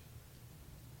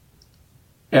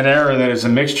 an error that is a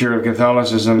mixture of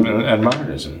Catholicism and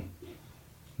modernism.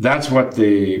 That's what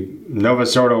the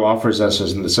Novus Ordo offers us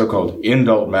as in the so-called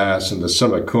indult Mass and the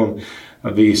Summa Cum,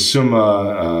 the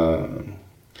Summa,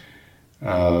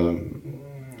 the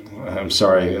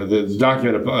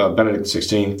document of Benedict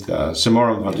XVI,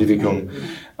 Summorum Pontificum.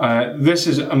 This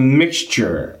is a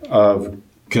mixture of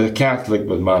Catholic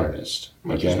with modernist.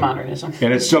 Which is modernism.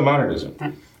 And it's still modernism.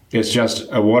 Right. It's just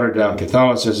a watered-down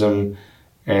Catholicism,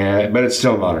 but it's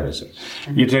still modernism.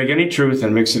 Mm-hmm. You take any truth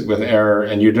and mix it with error,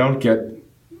 and you don't get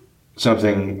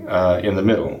something in the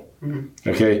middle. Mm-hmm.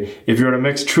 Okay? If you were to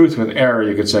mix truth with error,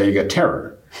 you could say you get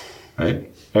terror,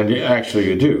 right? And actually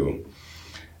you do.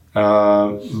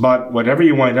 But whatever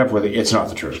you wind up with, it's not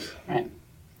the truth. Right.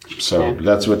 So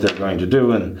that's what they're going to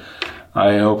do, and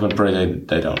I hope and pray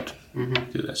they don't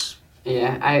do this.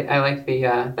 Yeah, I like the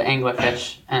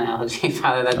anglerfish analogy,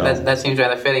 Father. That seems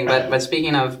rather fitting. But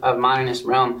speaking of modernist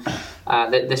Rome,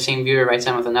 the same viewer writes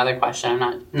in with another question.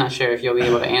 I'm not sure if you'll be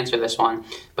able to answer this one,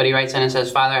 but he writes in and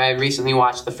says, "Father, I recently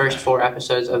watched the first 4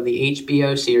 episodes of the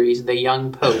HBO series The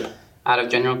Young Pope out of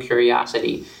general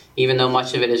curiosity. Even though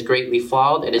much of it is greatly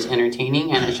flawed, it is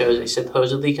entertaining, and it shows a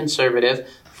supposedly conservative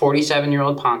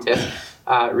 47-year-old pontiff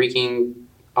wreaking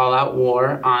all-out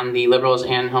war on the liberals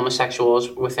and homosexuals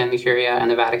within the Curia and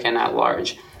the Vatican at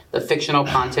large. The fictional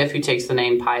pontiff, who takes the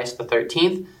name Pius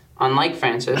XIII, unlike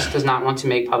Francis, does not want to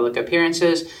make public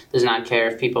appearances, does not care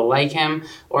if people like him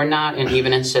or not, and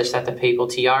even insists that the papal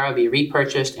tiara be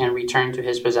repurchased and returned to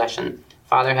his possession.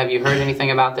 Father, have you heard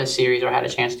anything about this series or had a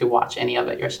chance to watch any of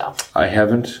it yourself?" I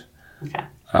haven't. Okay.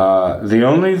 The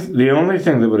only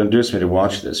thing that would induce me to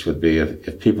watch this would be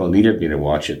if people needed me to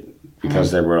watch it,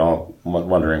 because they were all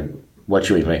wondering, what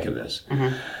should we make of this?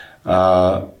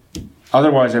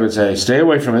 Otherwise, I would say, stay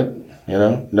away from it.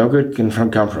 No good can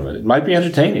come from it. It might be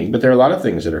entertaining, but there are a lot of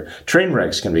things that are... Train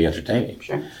wrecks can be entertaining.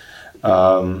 Sure.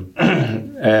 And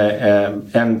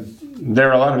there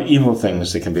are a lot of evil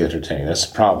things that can be entertaining. That's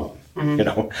the problem,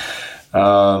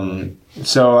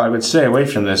 So I would stay away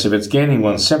from this. If it's gaining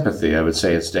one's sympathy, I would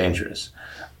say it's dangerous.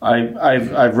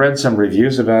 I've read some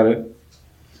reviews about it,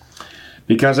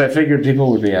 because I figured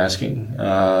people would be asking.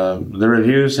 The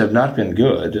reviews have not been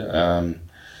good.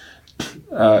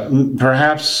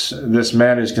 Perhaps this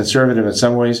man is conservative in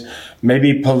some ways,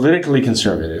 maybe politically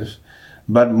conservative,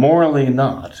 but morally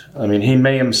not. I mean, he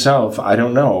may himself, I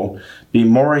don't know, be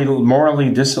morally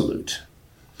dissolute.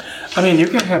 I mean, you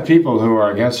can have people who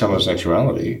are against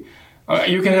homosexuality.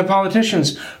 You can have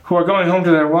politicians who are going home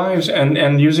to their wives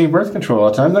and using birth control all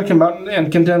the time that come out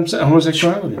and condemn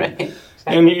homosexuality. Right.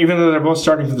 And even though they're both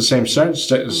starting from the same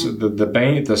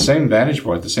the same vantage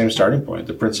point, the same starting point,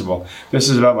 the principle, this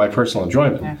is about my personal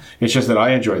enjoyment. Yeah. It's just that I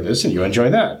enjoy this and you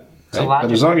enjoy that. Right?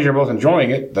 But as long as you're both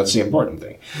enjoying it, that's the important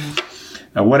thing.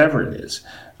 Whatever it is.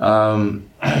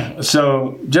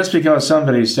 So just because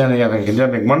somebody's standing up and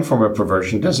condemning one form of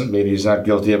perversion doesn't mean he's not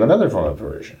guilty of another form of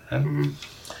perversion. Right?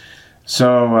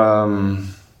 So...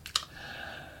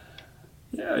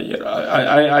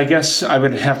 I guess I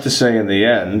would have to say in the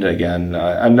end, again,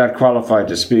 I'm not qualified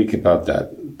to speak about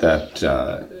that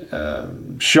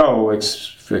show,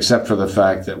 except for the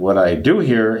fact that what I do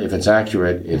hear, if it's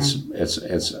accurate, it's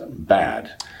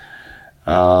bad,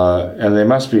 and they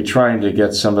must be trying to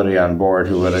get somebody on board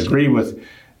who would agree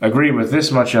with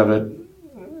this much of it,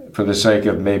 for the sake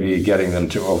of maybe getting them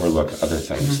to overlook other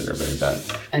things that are very bad.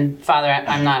 And Father,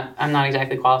 I'm not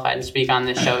exactly qualified to speak on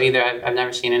this show either. I've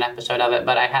never seen an episode of it,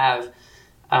 but I have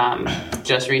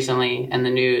just recently in the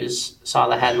news saw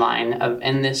the headline of,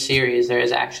 in this series there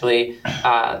is actually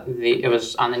it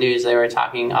was on the news, they were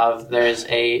talking of there's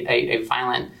a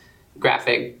violent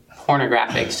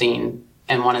pornographic scene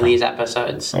in one of these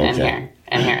episodes in here.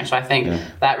 So I think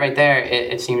that right there,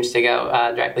 it seems to go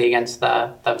directly against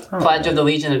the pledge of the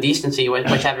Legion of Decency,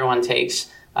 which everyone takes,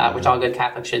 which all good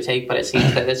Catholics should take, but it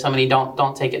seems that so many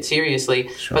don't take it seriously.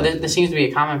 Sure. But there seems to be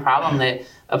a common problem that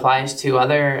applies to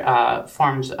other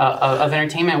forms of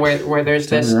entertainment where there's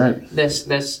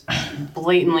this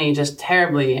blatantly just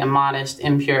terribly immodest,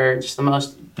 impure, just the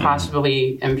most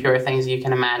possibly impure things you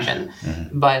can imagine.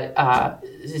 But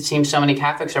it seems so many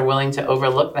Catholics are willing to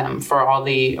overlook them for all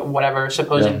the whatever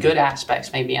supposed good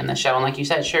aspects may be in the show. And like you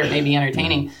said, sure, it may be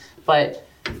entertaining, but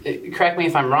correct me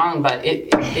if I'm wrong, but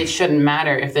it shouldn't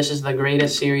matter if this is the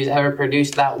greatest series ever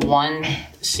produced. That one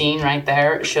scene right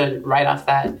there should write off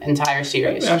that entire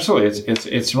series. Absolutely,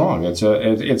 it's wrong.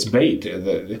 It's bait.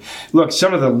 Look,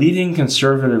 some of the leading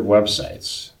conservative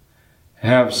websites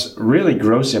have really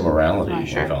gross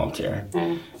immorality involved here,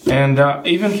 and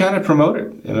even kind of promote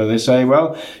it. They say,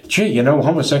 well, gee,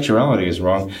 homosexuality is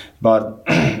wrong, but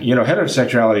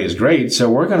heterosexuality is great, so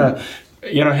we're gonna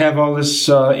have all this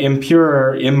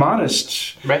impure,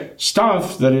 immodest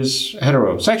stuff that is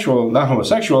heterosexual, not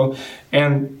homosexual,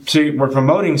 and see, we're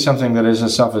promoting something that isn't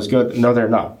stuff as good. No, they're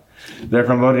not. They're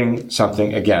promoting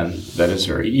something, again, that is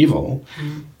very evil,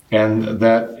 and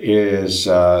that is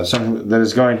something that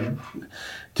is going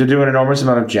to do an enormous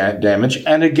amount of damage,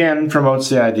 and again promotes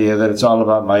the idea that it's all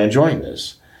about my enjoying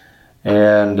this.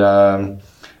 And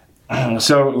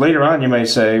so later on you may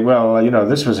say, well,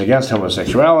 this was against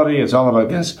homosexuality, it's all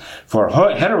about for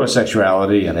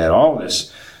heterosexuality, and had all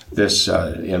this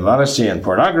immodesty and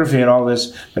pornography and all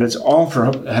this, but it was all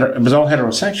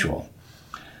heterosexual.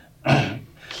 And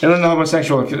then the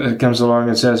homosexual comes along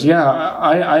and says, yeah,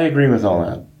 I agree with all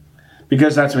that,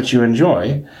 because that's what you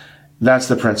enjoy. That's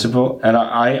the principle, and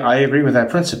I agree with that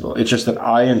principle. It's just that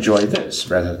I enjoy this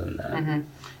rather than that.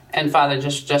 And Father,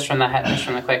 just from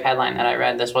the quick headline that I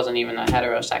read, this wasn't even a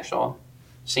heterosexual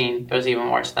scene. It was even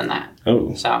worse than that.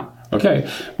 Oh. So. Okay.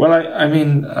 Well, I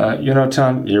mean,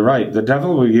 Tom, you're right. The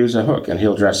devil will use a hook and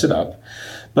he'll dress it up.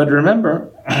 But remember,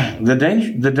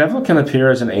 the devil can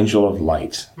appear as an angel of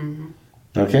light. Mm-hmm.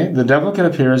 Okay? The devil can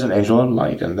appear as an angel of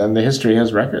light, and then the history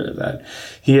has record of that.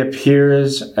 He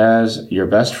appears as your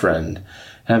best friend,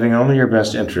 having only your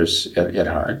best interests at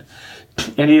heart.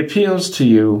 And he appeals to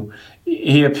you.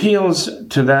 He appeals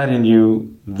to that in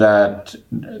you that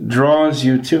draws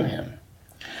you to him.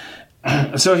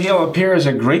 So he'll appear as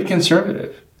a great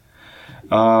conservative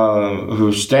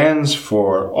who stands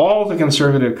for all the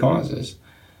conservative causes.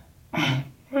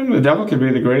 And the devil could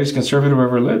be the greatest conservative who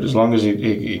ever lived, as long as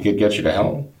he could get you to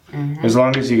hell, mm-hmm. as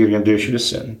long as he could induce you to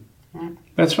sin. Mm-hmm.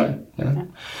 That's fine. Yeah.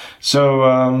 Mm-hmm. So,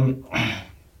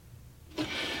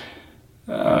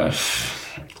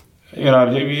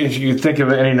 if you think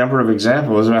of any number of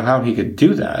examples about how he could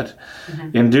do that,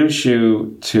 mm-hmm. induce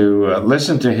you to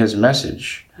listen to his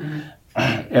message, mm-hmm.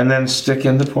 and then stick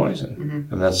in the poison.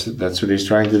 Mm-hmm. And that's what he's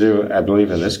trying to do, I believe,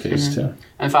 in this case, mm-hmm. too.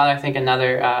 And Father, I think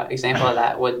another example of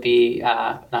that would be,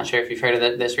 not sure if you've heard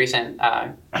of this recent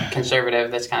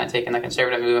conservative that's kind of taken the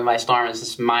conservative movement by storm, is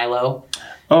this Milo.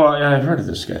 Oh, yeah, I've heard of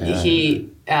this guy.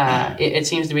 Yeah. It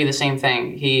seems to be the same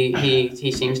thing.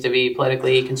 He seems to be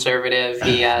politically conservative.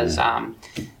 He has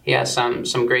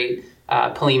some great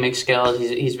polemic skills.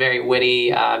 He's very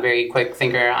witty, very quick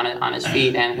thinker on his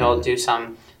feet, and he'll do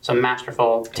some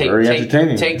masterful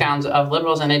takedowns of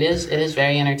liberals, and it is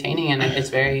very entertaining, and it's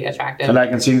very attractive. And I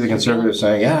can see the conservatives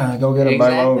saying, "Yeah, go get him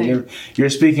by low. You're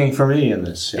speaking for me in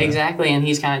this." Yeah. Exactly, and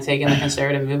he's kind of taken the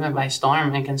conservative movement by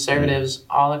storm, and conservatives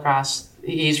all across.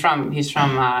 He's from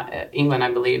England,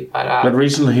 I believe, but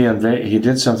recently he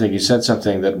did something. He said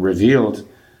something that revealed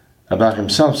about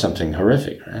himself something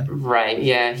horrific, right? Right.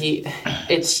 Yeah.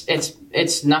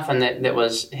 It's nothing that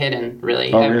was hidden,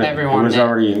 really. Oh, really?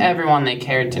 Everyone they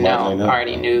cared to know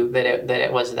already knew that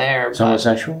it was there. It's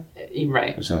homosexual.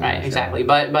 Right. Exactly.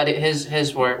 But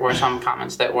his were some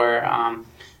comments that were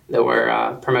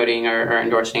promoting or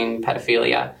endorsing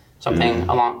pedophilia, something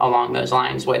along those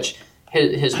lines, which.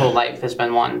 His whole life has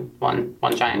been one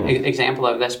giant example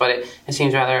of this, but it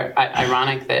seems rather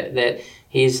ironic that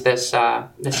he's this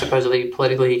supposedly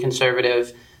politically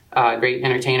conservative, great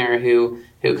entertainer who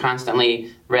constantly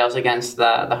rails against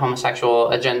the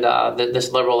homosexual agenda,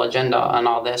 this liberal agenda, and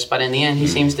all this. But in the end, he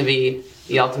seems to be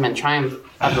the ultimate triumph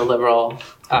of the liberal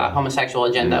homosexual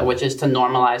agenda, which is to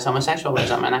normalize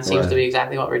homosexualism, and that seems to be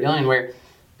exactly what we're doing. We're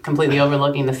completely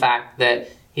overlooking the fact that.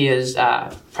 He is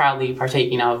proudly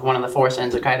partaking of one of the four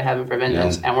sins that cry to heaven for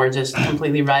vengeance, and we're just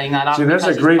completely writing that off. See, there's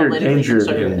a greater danger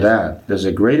in that. There's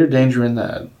a greater danger in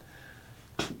that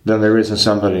than there is in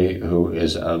somebody who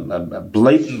is a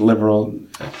blatant liberal,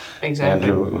 exactly.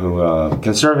 And who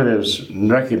conservatives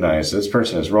recognize this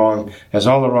person is wrong, has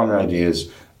all the wrong ideas.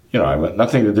 I have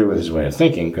nothing to do with his way of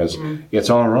thinking because it's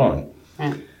all wrong.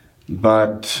 Yeah.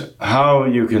 But how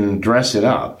you can dress it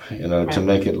up, to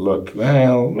make it look,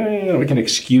 we can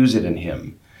excuse it in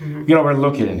him. Mm-hmm. We can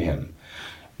overlook it in him.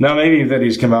 Now, maybe that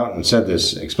he's come out and said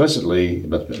this explicitly,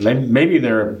 but maybe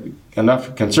there are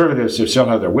enough conservatives who still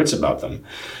have their wits about them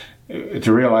to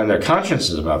realign their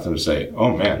consciences about them to say,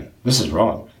 oh man, this is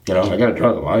wrong. I got to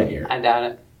draw the line here. I doubt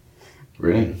it.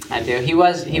 Really? I do. He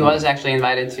was actually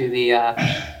invited to the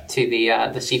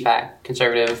CPAC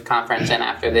conservative conference, and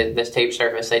after this tape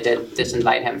surface, they did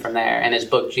disinvite him from there, and his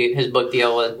book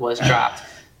deal was dropped.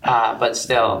 But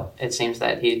still, it seems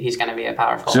that he's going to be a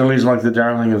powerful. Still, he's like the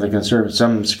darling of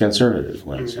some conservative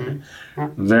ones.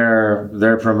 Mm-hmm.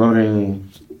 They're promoting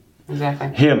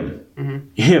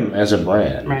him as a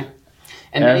brand. Right.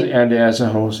 And as a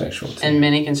homosexual. And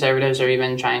many conservatives are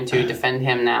even trying to defend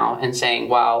him now and saying,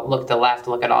 wow, look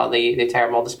at all the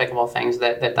terrible, despicable things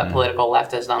that the political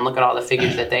left has done. Look at all the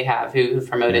figures that they have who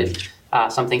promoted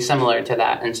something similar to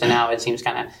that. And so now it seems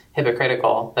kind of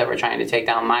hypocritical that we're trying to take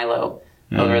down Milo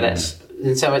over this.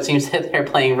 And so it seems that they're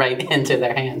playing right into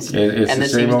their hands. It's and the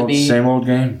same old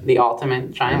game. The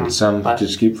ultimate triumph. And some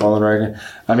just keep falling right in.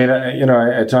 I mean,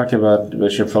 I talked about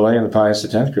Bishop Fillet and the Pius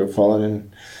X group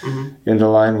falling into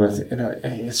line with,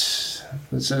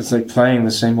 it's like playing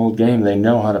the same old game. They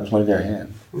know how to play their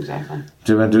hand. Exactly.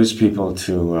 To induce people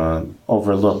to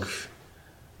overlook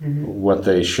what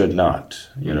they should not,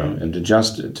 and to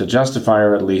justify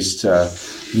or at least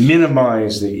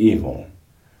minimize the evil.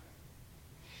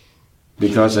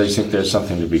 Because I think there's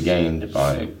something to be gained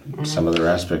by some other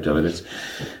aspect of it.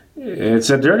 It's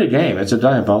a dirty game. It's a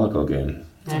diabolical game.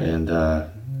 And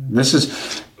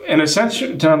in a sense,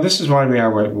 Tom, this is why we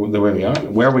are the way we are,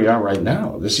 where we are right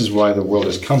now. This is why the world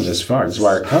has come this far. This is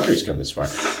why our country's come this far.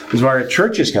 This is why our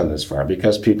church has come this far,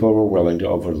 because people were willing to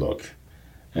overlook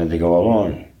and to go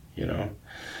along, you know.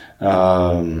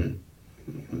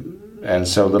 And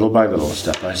so little by little,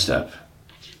 step by step,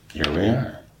 here we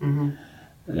are.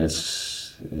 Mm-hmm.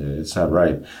 It's not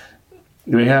right.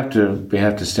 We have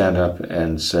to stand up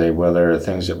and say, well, there are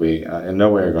things that we in no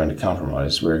way are going to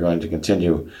compromise. We're going to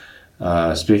continue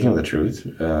speaking the truth,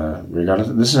 regardless.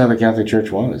 This is how the Catholic Church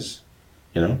was,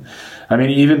 you know. I mean,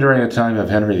 even during the time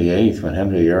of Henry VIII, when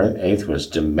Henry VIII was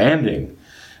demanding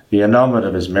the annulment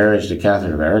of his marriage to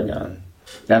Catherine of Aragon,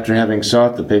 after having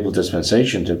sought the papal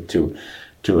dispensation to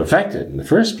effect it in the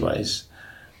first place,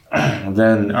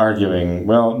 then arguing,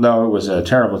 well, no, it was a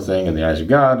terrible thing in the eyes of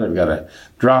God, I've got to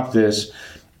drop this.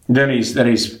 Then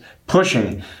he's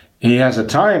pushing. He has a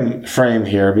time frame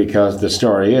here, because the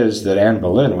story is that Anne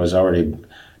Boleyn was already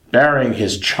bearing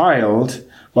his child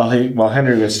while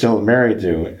Henry was still married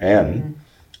to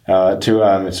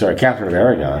Catherine of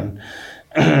Aragon.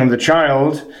 The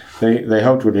child they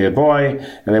hoped would be a boy,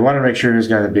 and they wanted to make sure he was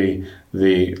going to be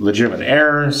the legitimate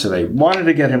heir, so they wanted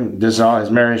to get him dissolved,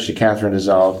 his marriage to Catherine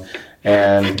dissolved,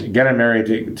 and get him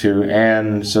married to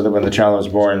Anne, so that when the child was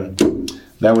born,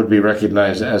 that would be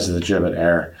recognized as the legitimate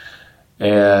heir.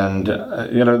 And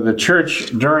the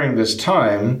church during this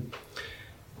time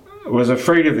was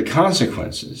afraid of the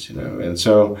consequences, and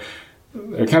so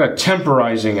they're kind of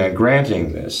temporizing and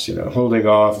granting this, holding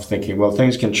off, thinking, well,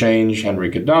 things can change,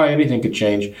 Henry could die, anything could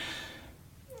change.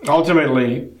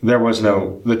 Ultimately,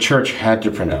 the church had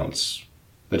to pronounce.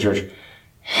 The church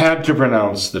had to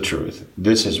pronounce the truth.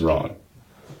 This is wrong.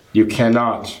 You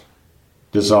cannot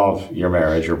dissolve your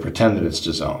marriage or pretend that it's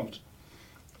dissolved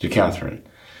to Catherine.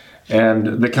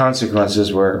 And the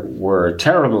consequences were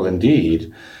terrible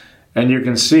indeed. And you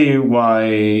can see why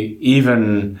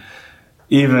even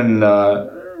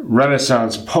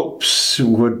Renaissance popes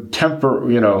would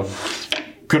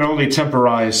could only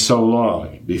temporize so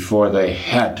long before they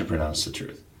had to pronounce the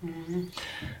truth. Mm-hmm.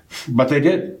 But they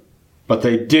did. But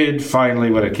they did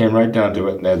finally, when it came right down to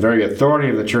it, and the very authority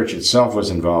of the church itself was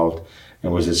involved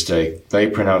and was at stake. They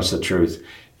pronounced the truth,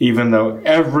 even though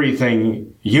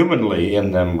everything humanly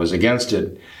in them was against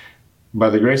it. By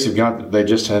the grace of God, they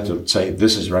just had to say,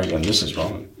 this is right and this is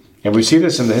wrong. And we see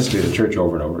this in the history of the church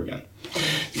over and over again.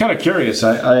 It's kind of curious.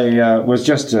 I was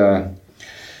just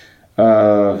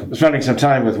spending some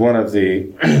time with one of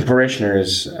the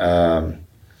parishioners of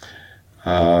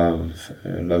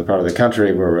another part of the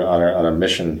country. We were on a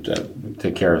mission to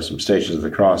take care of some Stations of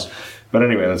the Cross. But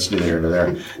anyway, that's neither here nor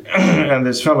there. And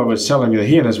this fellow was telling me that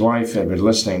he and his wife had been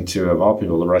listening to, of all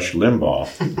people, Rush Limbaugh.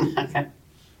 Okay.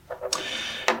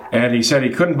 And he said he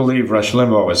couldn't believe Rush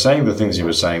Limbaugh was saying the things he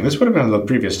was saying. This would have been in the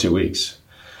previous 2 weeks.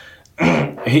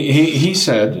 He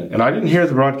said, and I didn't hear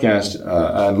the broadcast,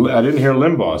 I didn't hear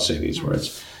Limbaugh say these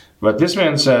words, but this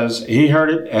man says he heard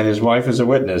it, and his wife is a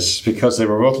witness, because they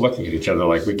were both looking at each other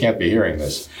like, we can't be hearing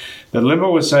this. That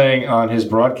Limbaugh was saying on his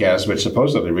broadcast, which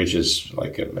supposedly reaches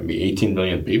like maybe 18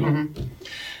 million people,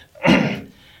 mm-hmm.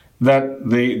 that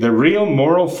the real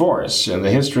moral force in the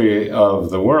history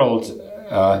of the world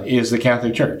is the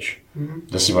Catholic Church. Mm-hmm.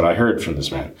 This is what I heard from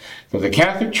this man. That the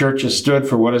Catholic Church has stood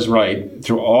for what is right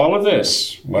through all of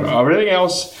this, when everything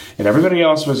else and everybody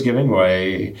else was giving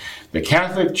way. The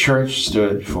Catholic Church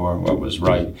stood for what was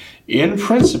right in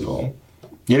principle.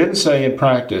 He didn't say in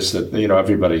practice that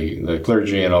everybody, the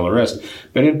clergy and all the rest,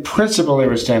 but in principle they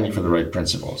were standing for the right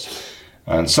principles.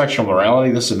 On sexual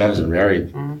morality, this man has been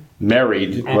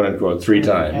married, quote unquote, 3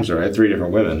 times, right? 3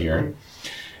 different women here. Mm-hmm.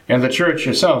 And the church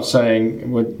herself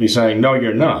would be saying, no,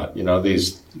 you're not.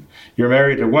 You're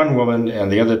married to one woman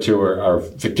and the other 2 are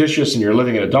fictitious and you're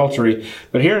living in adultery.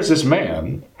 But here's this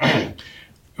man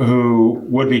who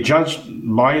would be judged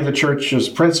by the church's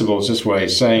principles this way,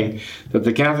 saying that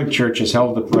the Catholic Church has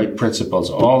held the right principles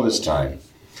all this time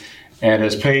and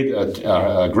has paid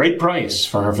a great price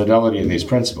for her fidelity to these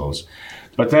principles.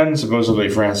 But then supposedly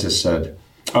Francis said,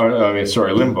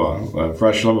 Limbaugh,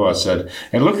 Rush Limbaugh said,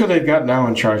 and look who they've got now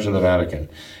in charge of the Vatican.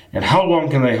 And how long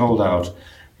can they hold out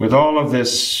with all of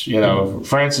this,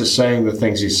 Francis saying the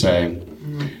things he's saying.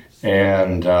 Mm-hmm.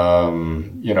 And,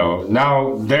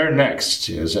 now they're next,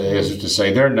 is to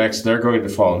say they're next, they're going to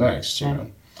fall next,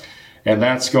 And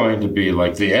that's going to be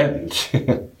like the end.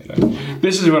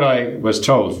 This is what I was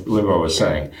told Limbaugh was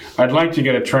saying. I'd like to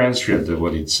get a transcript of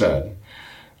what he'd said.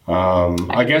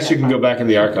 I guess you can go back in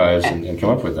the archives and come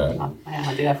up with that.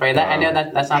 I'll do that for you. I know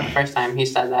that's not the first time he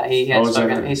said that. He's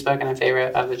spoken in favor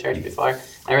of the church before.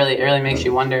 It really makes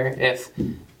you wonder if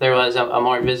there was a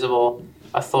more visible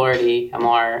authority, a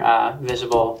more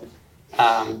visible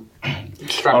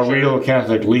structure. A real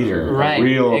Catholic leader, Right, a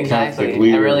real exactly. Catholic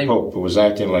leader, really, a pope who was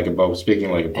acting like a pope,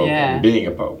 speaking like a pope, Yeah. and being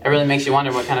a pope. It really makes you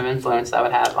wonder what kind of influence that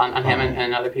would have on him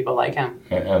and other people like him.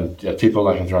 And people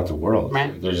like him throughout the world.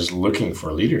 Right. They're just looking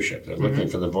for leadership. They're looking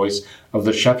for the voice of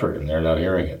the shepherd, and they're not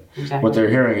hearing it. Exactly. What they're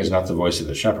hearing is not the voice of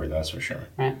the shepherd, that's for sure.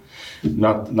 Right.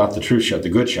 Not the true shepherd, the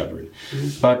good shepherd.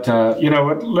 But, what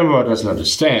Limbaugh doesn't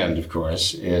understand, of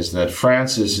course, is that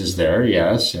Francis is there,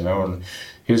 yes, and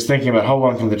he's thinking about how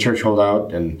long can the church hold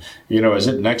out, and, is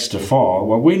it next to fall?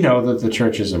 Well, we know that the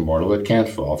church is immortal. It can't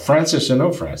fall. Francis or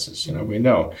no Francis, we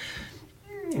know.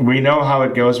 We know how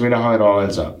it goes. We know how it all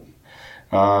ends up.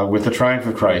 With the triumph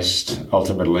of Christ,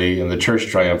 ultimately, and the church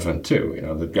triumphant, too.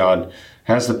 That God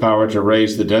has the power to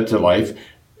raise the dead to life.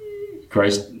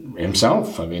 Christ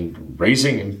himself,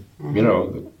 raising him,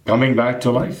 coming back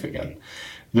to life again.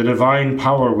 The divine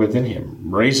power within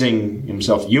him, raising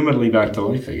himself humanly back to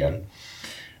life again.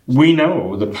 We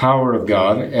know the power of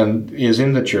God and is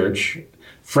in the church.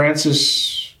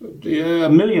 Francis, a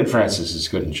million Francises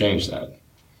couldn't change that.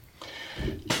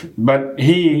 But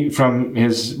he, from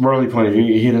his worldly point of view,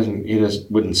 he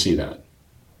wouldn't see that.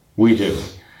 We do.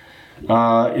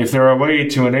 If there were a way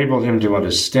to enable him to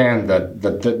understand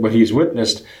that what he's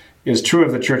witnessed is true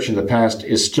of the church in the past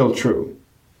is still true,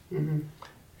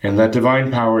 and that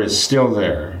divine power is still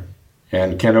there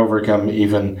and can overcome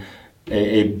even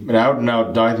an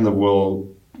out-and-out, dyed-in-the-wool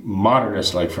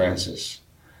modernist like Francis,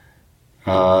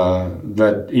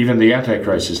 that even the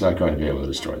Antichrist is not going to be able to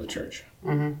destroy the church.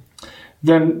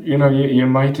 Then, you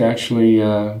might actually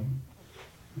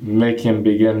make him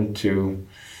begin to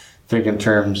think in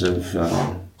terms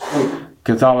of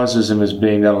Catholicism as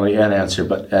being not only an answer,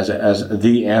 but as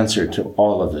the answer to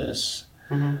all of this.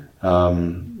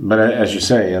 But as you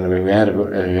say, we had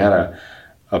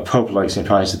a pope like St.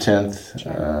 Pius X.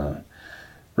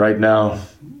 Right now,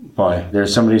 boy,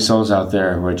 there's so many souls out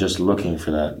there who are just looking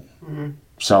for that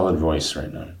solid voice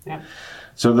right now. Yeah.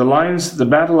 So the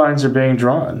battle lines are being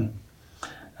drawn,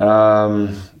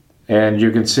 and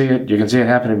you can see it. You can see it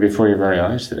happening before your very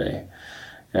eyes today.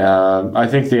 I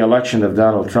think the election of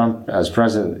Donald Trump as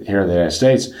president here in the United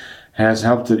States has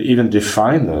helped to even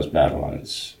define those battle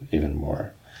lines even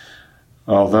more.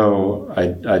 Although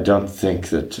I don't think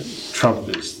that Trump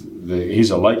he's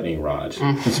a lightning rod.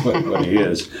 That's what he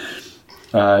is.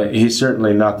 He's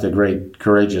certainly not the great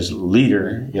courageous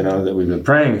leader, that we've been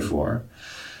praying for.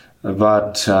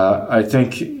 But I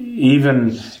think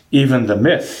even the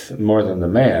myth, more than the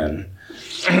man,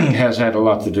 has had a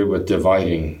lot to do with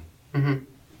dividing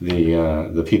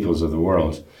the peoples of the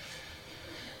world.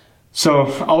 So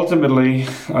ultimately,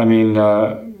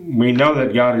 we know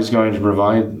that God is going to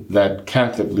provide that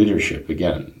Catholic leadership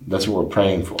again. That's what we're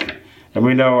praying for. And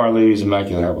we know Our Lady's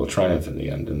Immaculate Heart will triumph in the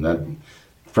end. And that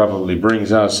probably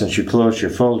brings us, since you closed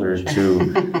your folder,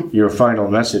 to your final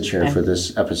message here for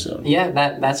this episode. Yeah,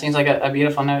 that seems like a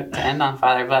beautiful note to end on,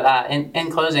 Father. But in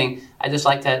closing, I'd just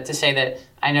like to say that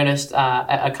I noticed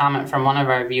a comment from one of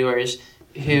our viewers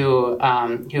who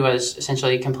was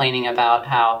essentially complaining about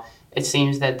how it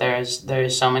seems that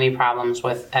there's so many problems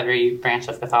with every branch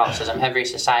of Catholicism, every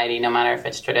society, no matter if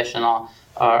it's traditional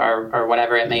or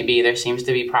whatever it may be. There seems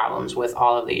to be problems with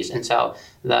all of these, and so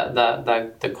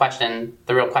the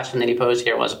real question that he posed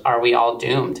here was, are we all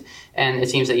doomed? And it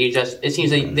seems that you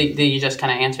just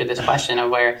kind of answered this question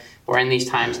of where we're in these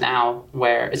times now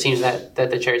where it seems that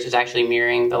the church is actually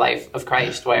mirroring the life of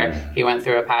Christ, where he went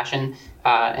through a passion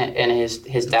and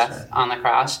his death on the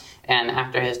cross, and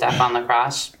after his death on the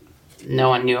cross, no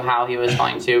one knew how he was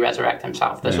going to resurrect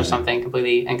himself. This was something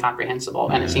completely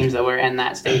incomprehensible. And it seems that we're in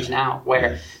that stage now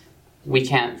where we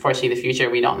can't foresee the future.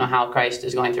 We don't know how Christ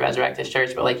is going to resurrect his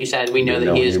church. But like you said, we know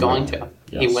that he is going to.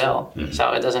 Yes. He will.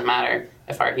 So it doesn't matter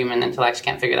if our human intellects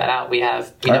can't figure that out. We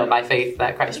know by faith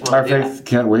that Christ will do that. Our faith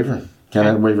can't waver.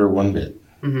 Cannot waver one bit.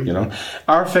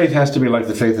 Our faith has to be like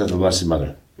the faith of the Blessed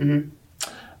Mother.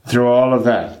 Through all of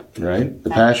that, right?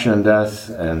 The passion and death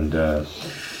and...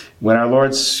 when our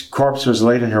Lord's corpse was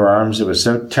laid in her arms, it was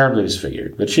so terribly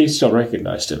disfigured, but she still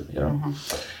recognized him,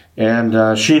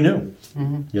 and she knew,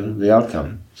 the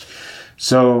outcome.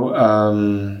 So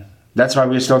that's why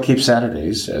we still keep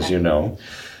Saturdays, as you know,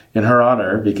 in her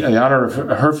honor, in honor of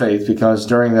her faith, because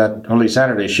during that Holy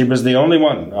Saturday, she was the only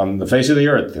one on the face of the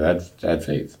earth that had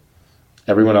faith.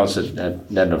 Everyone else had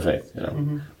no faith,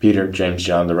 Peter, James,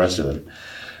 John, the rest of them.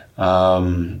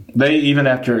 They, even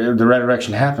after the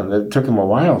resurrection happened, it took them a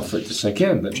while for it to sink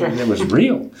in that it was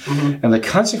real. And the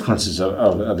consequences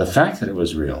of the fact that it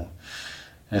was real,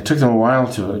 it took them a while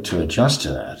to adjust to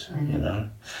that,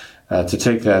 to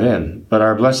take that in. But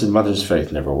our Blessed Mother's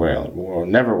faith never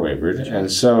wavered.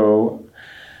 And so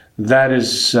that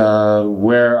is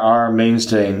where our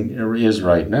mainstay is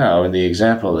right now, in the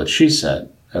example that she set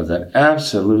of that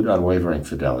absolute unwavering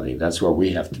fidelity. That's where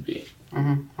we have to be.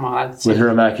 Mm-hmm. Well, with her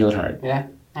Immaculate Heart. Yeah,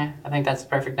 I think that's the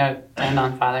perfect note to end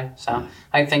on, Father. So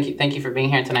I thank you for being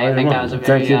here tonight. I think that was a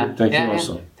very thank you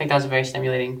also. I think that was a very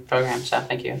stimulating program. So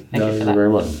thank you for you're that. very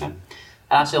welcome. Yeah.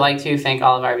 I'd also like to thank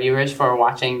all of our viewers for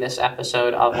watching this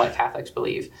episode of What Catholics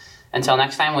Believe. Until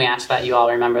next time, we ask that you all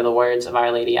remember the words of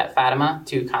Our Lady at Fatima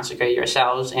to consecrate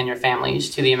yourselves and your families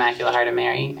to the Immaculate Heart of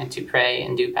Mary and to pray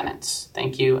and do penance.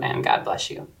 Thank you, and God bless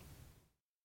you.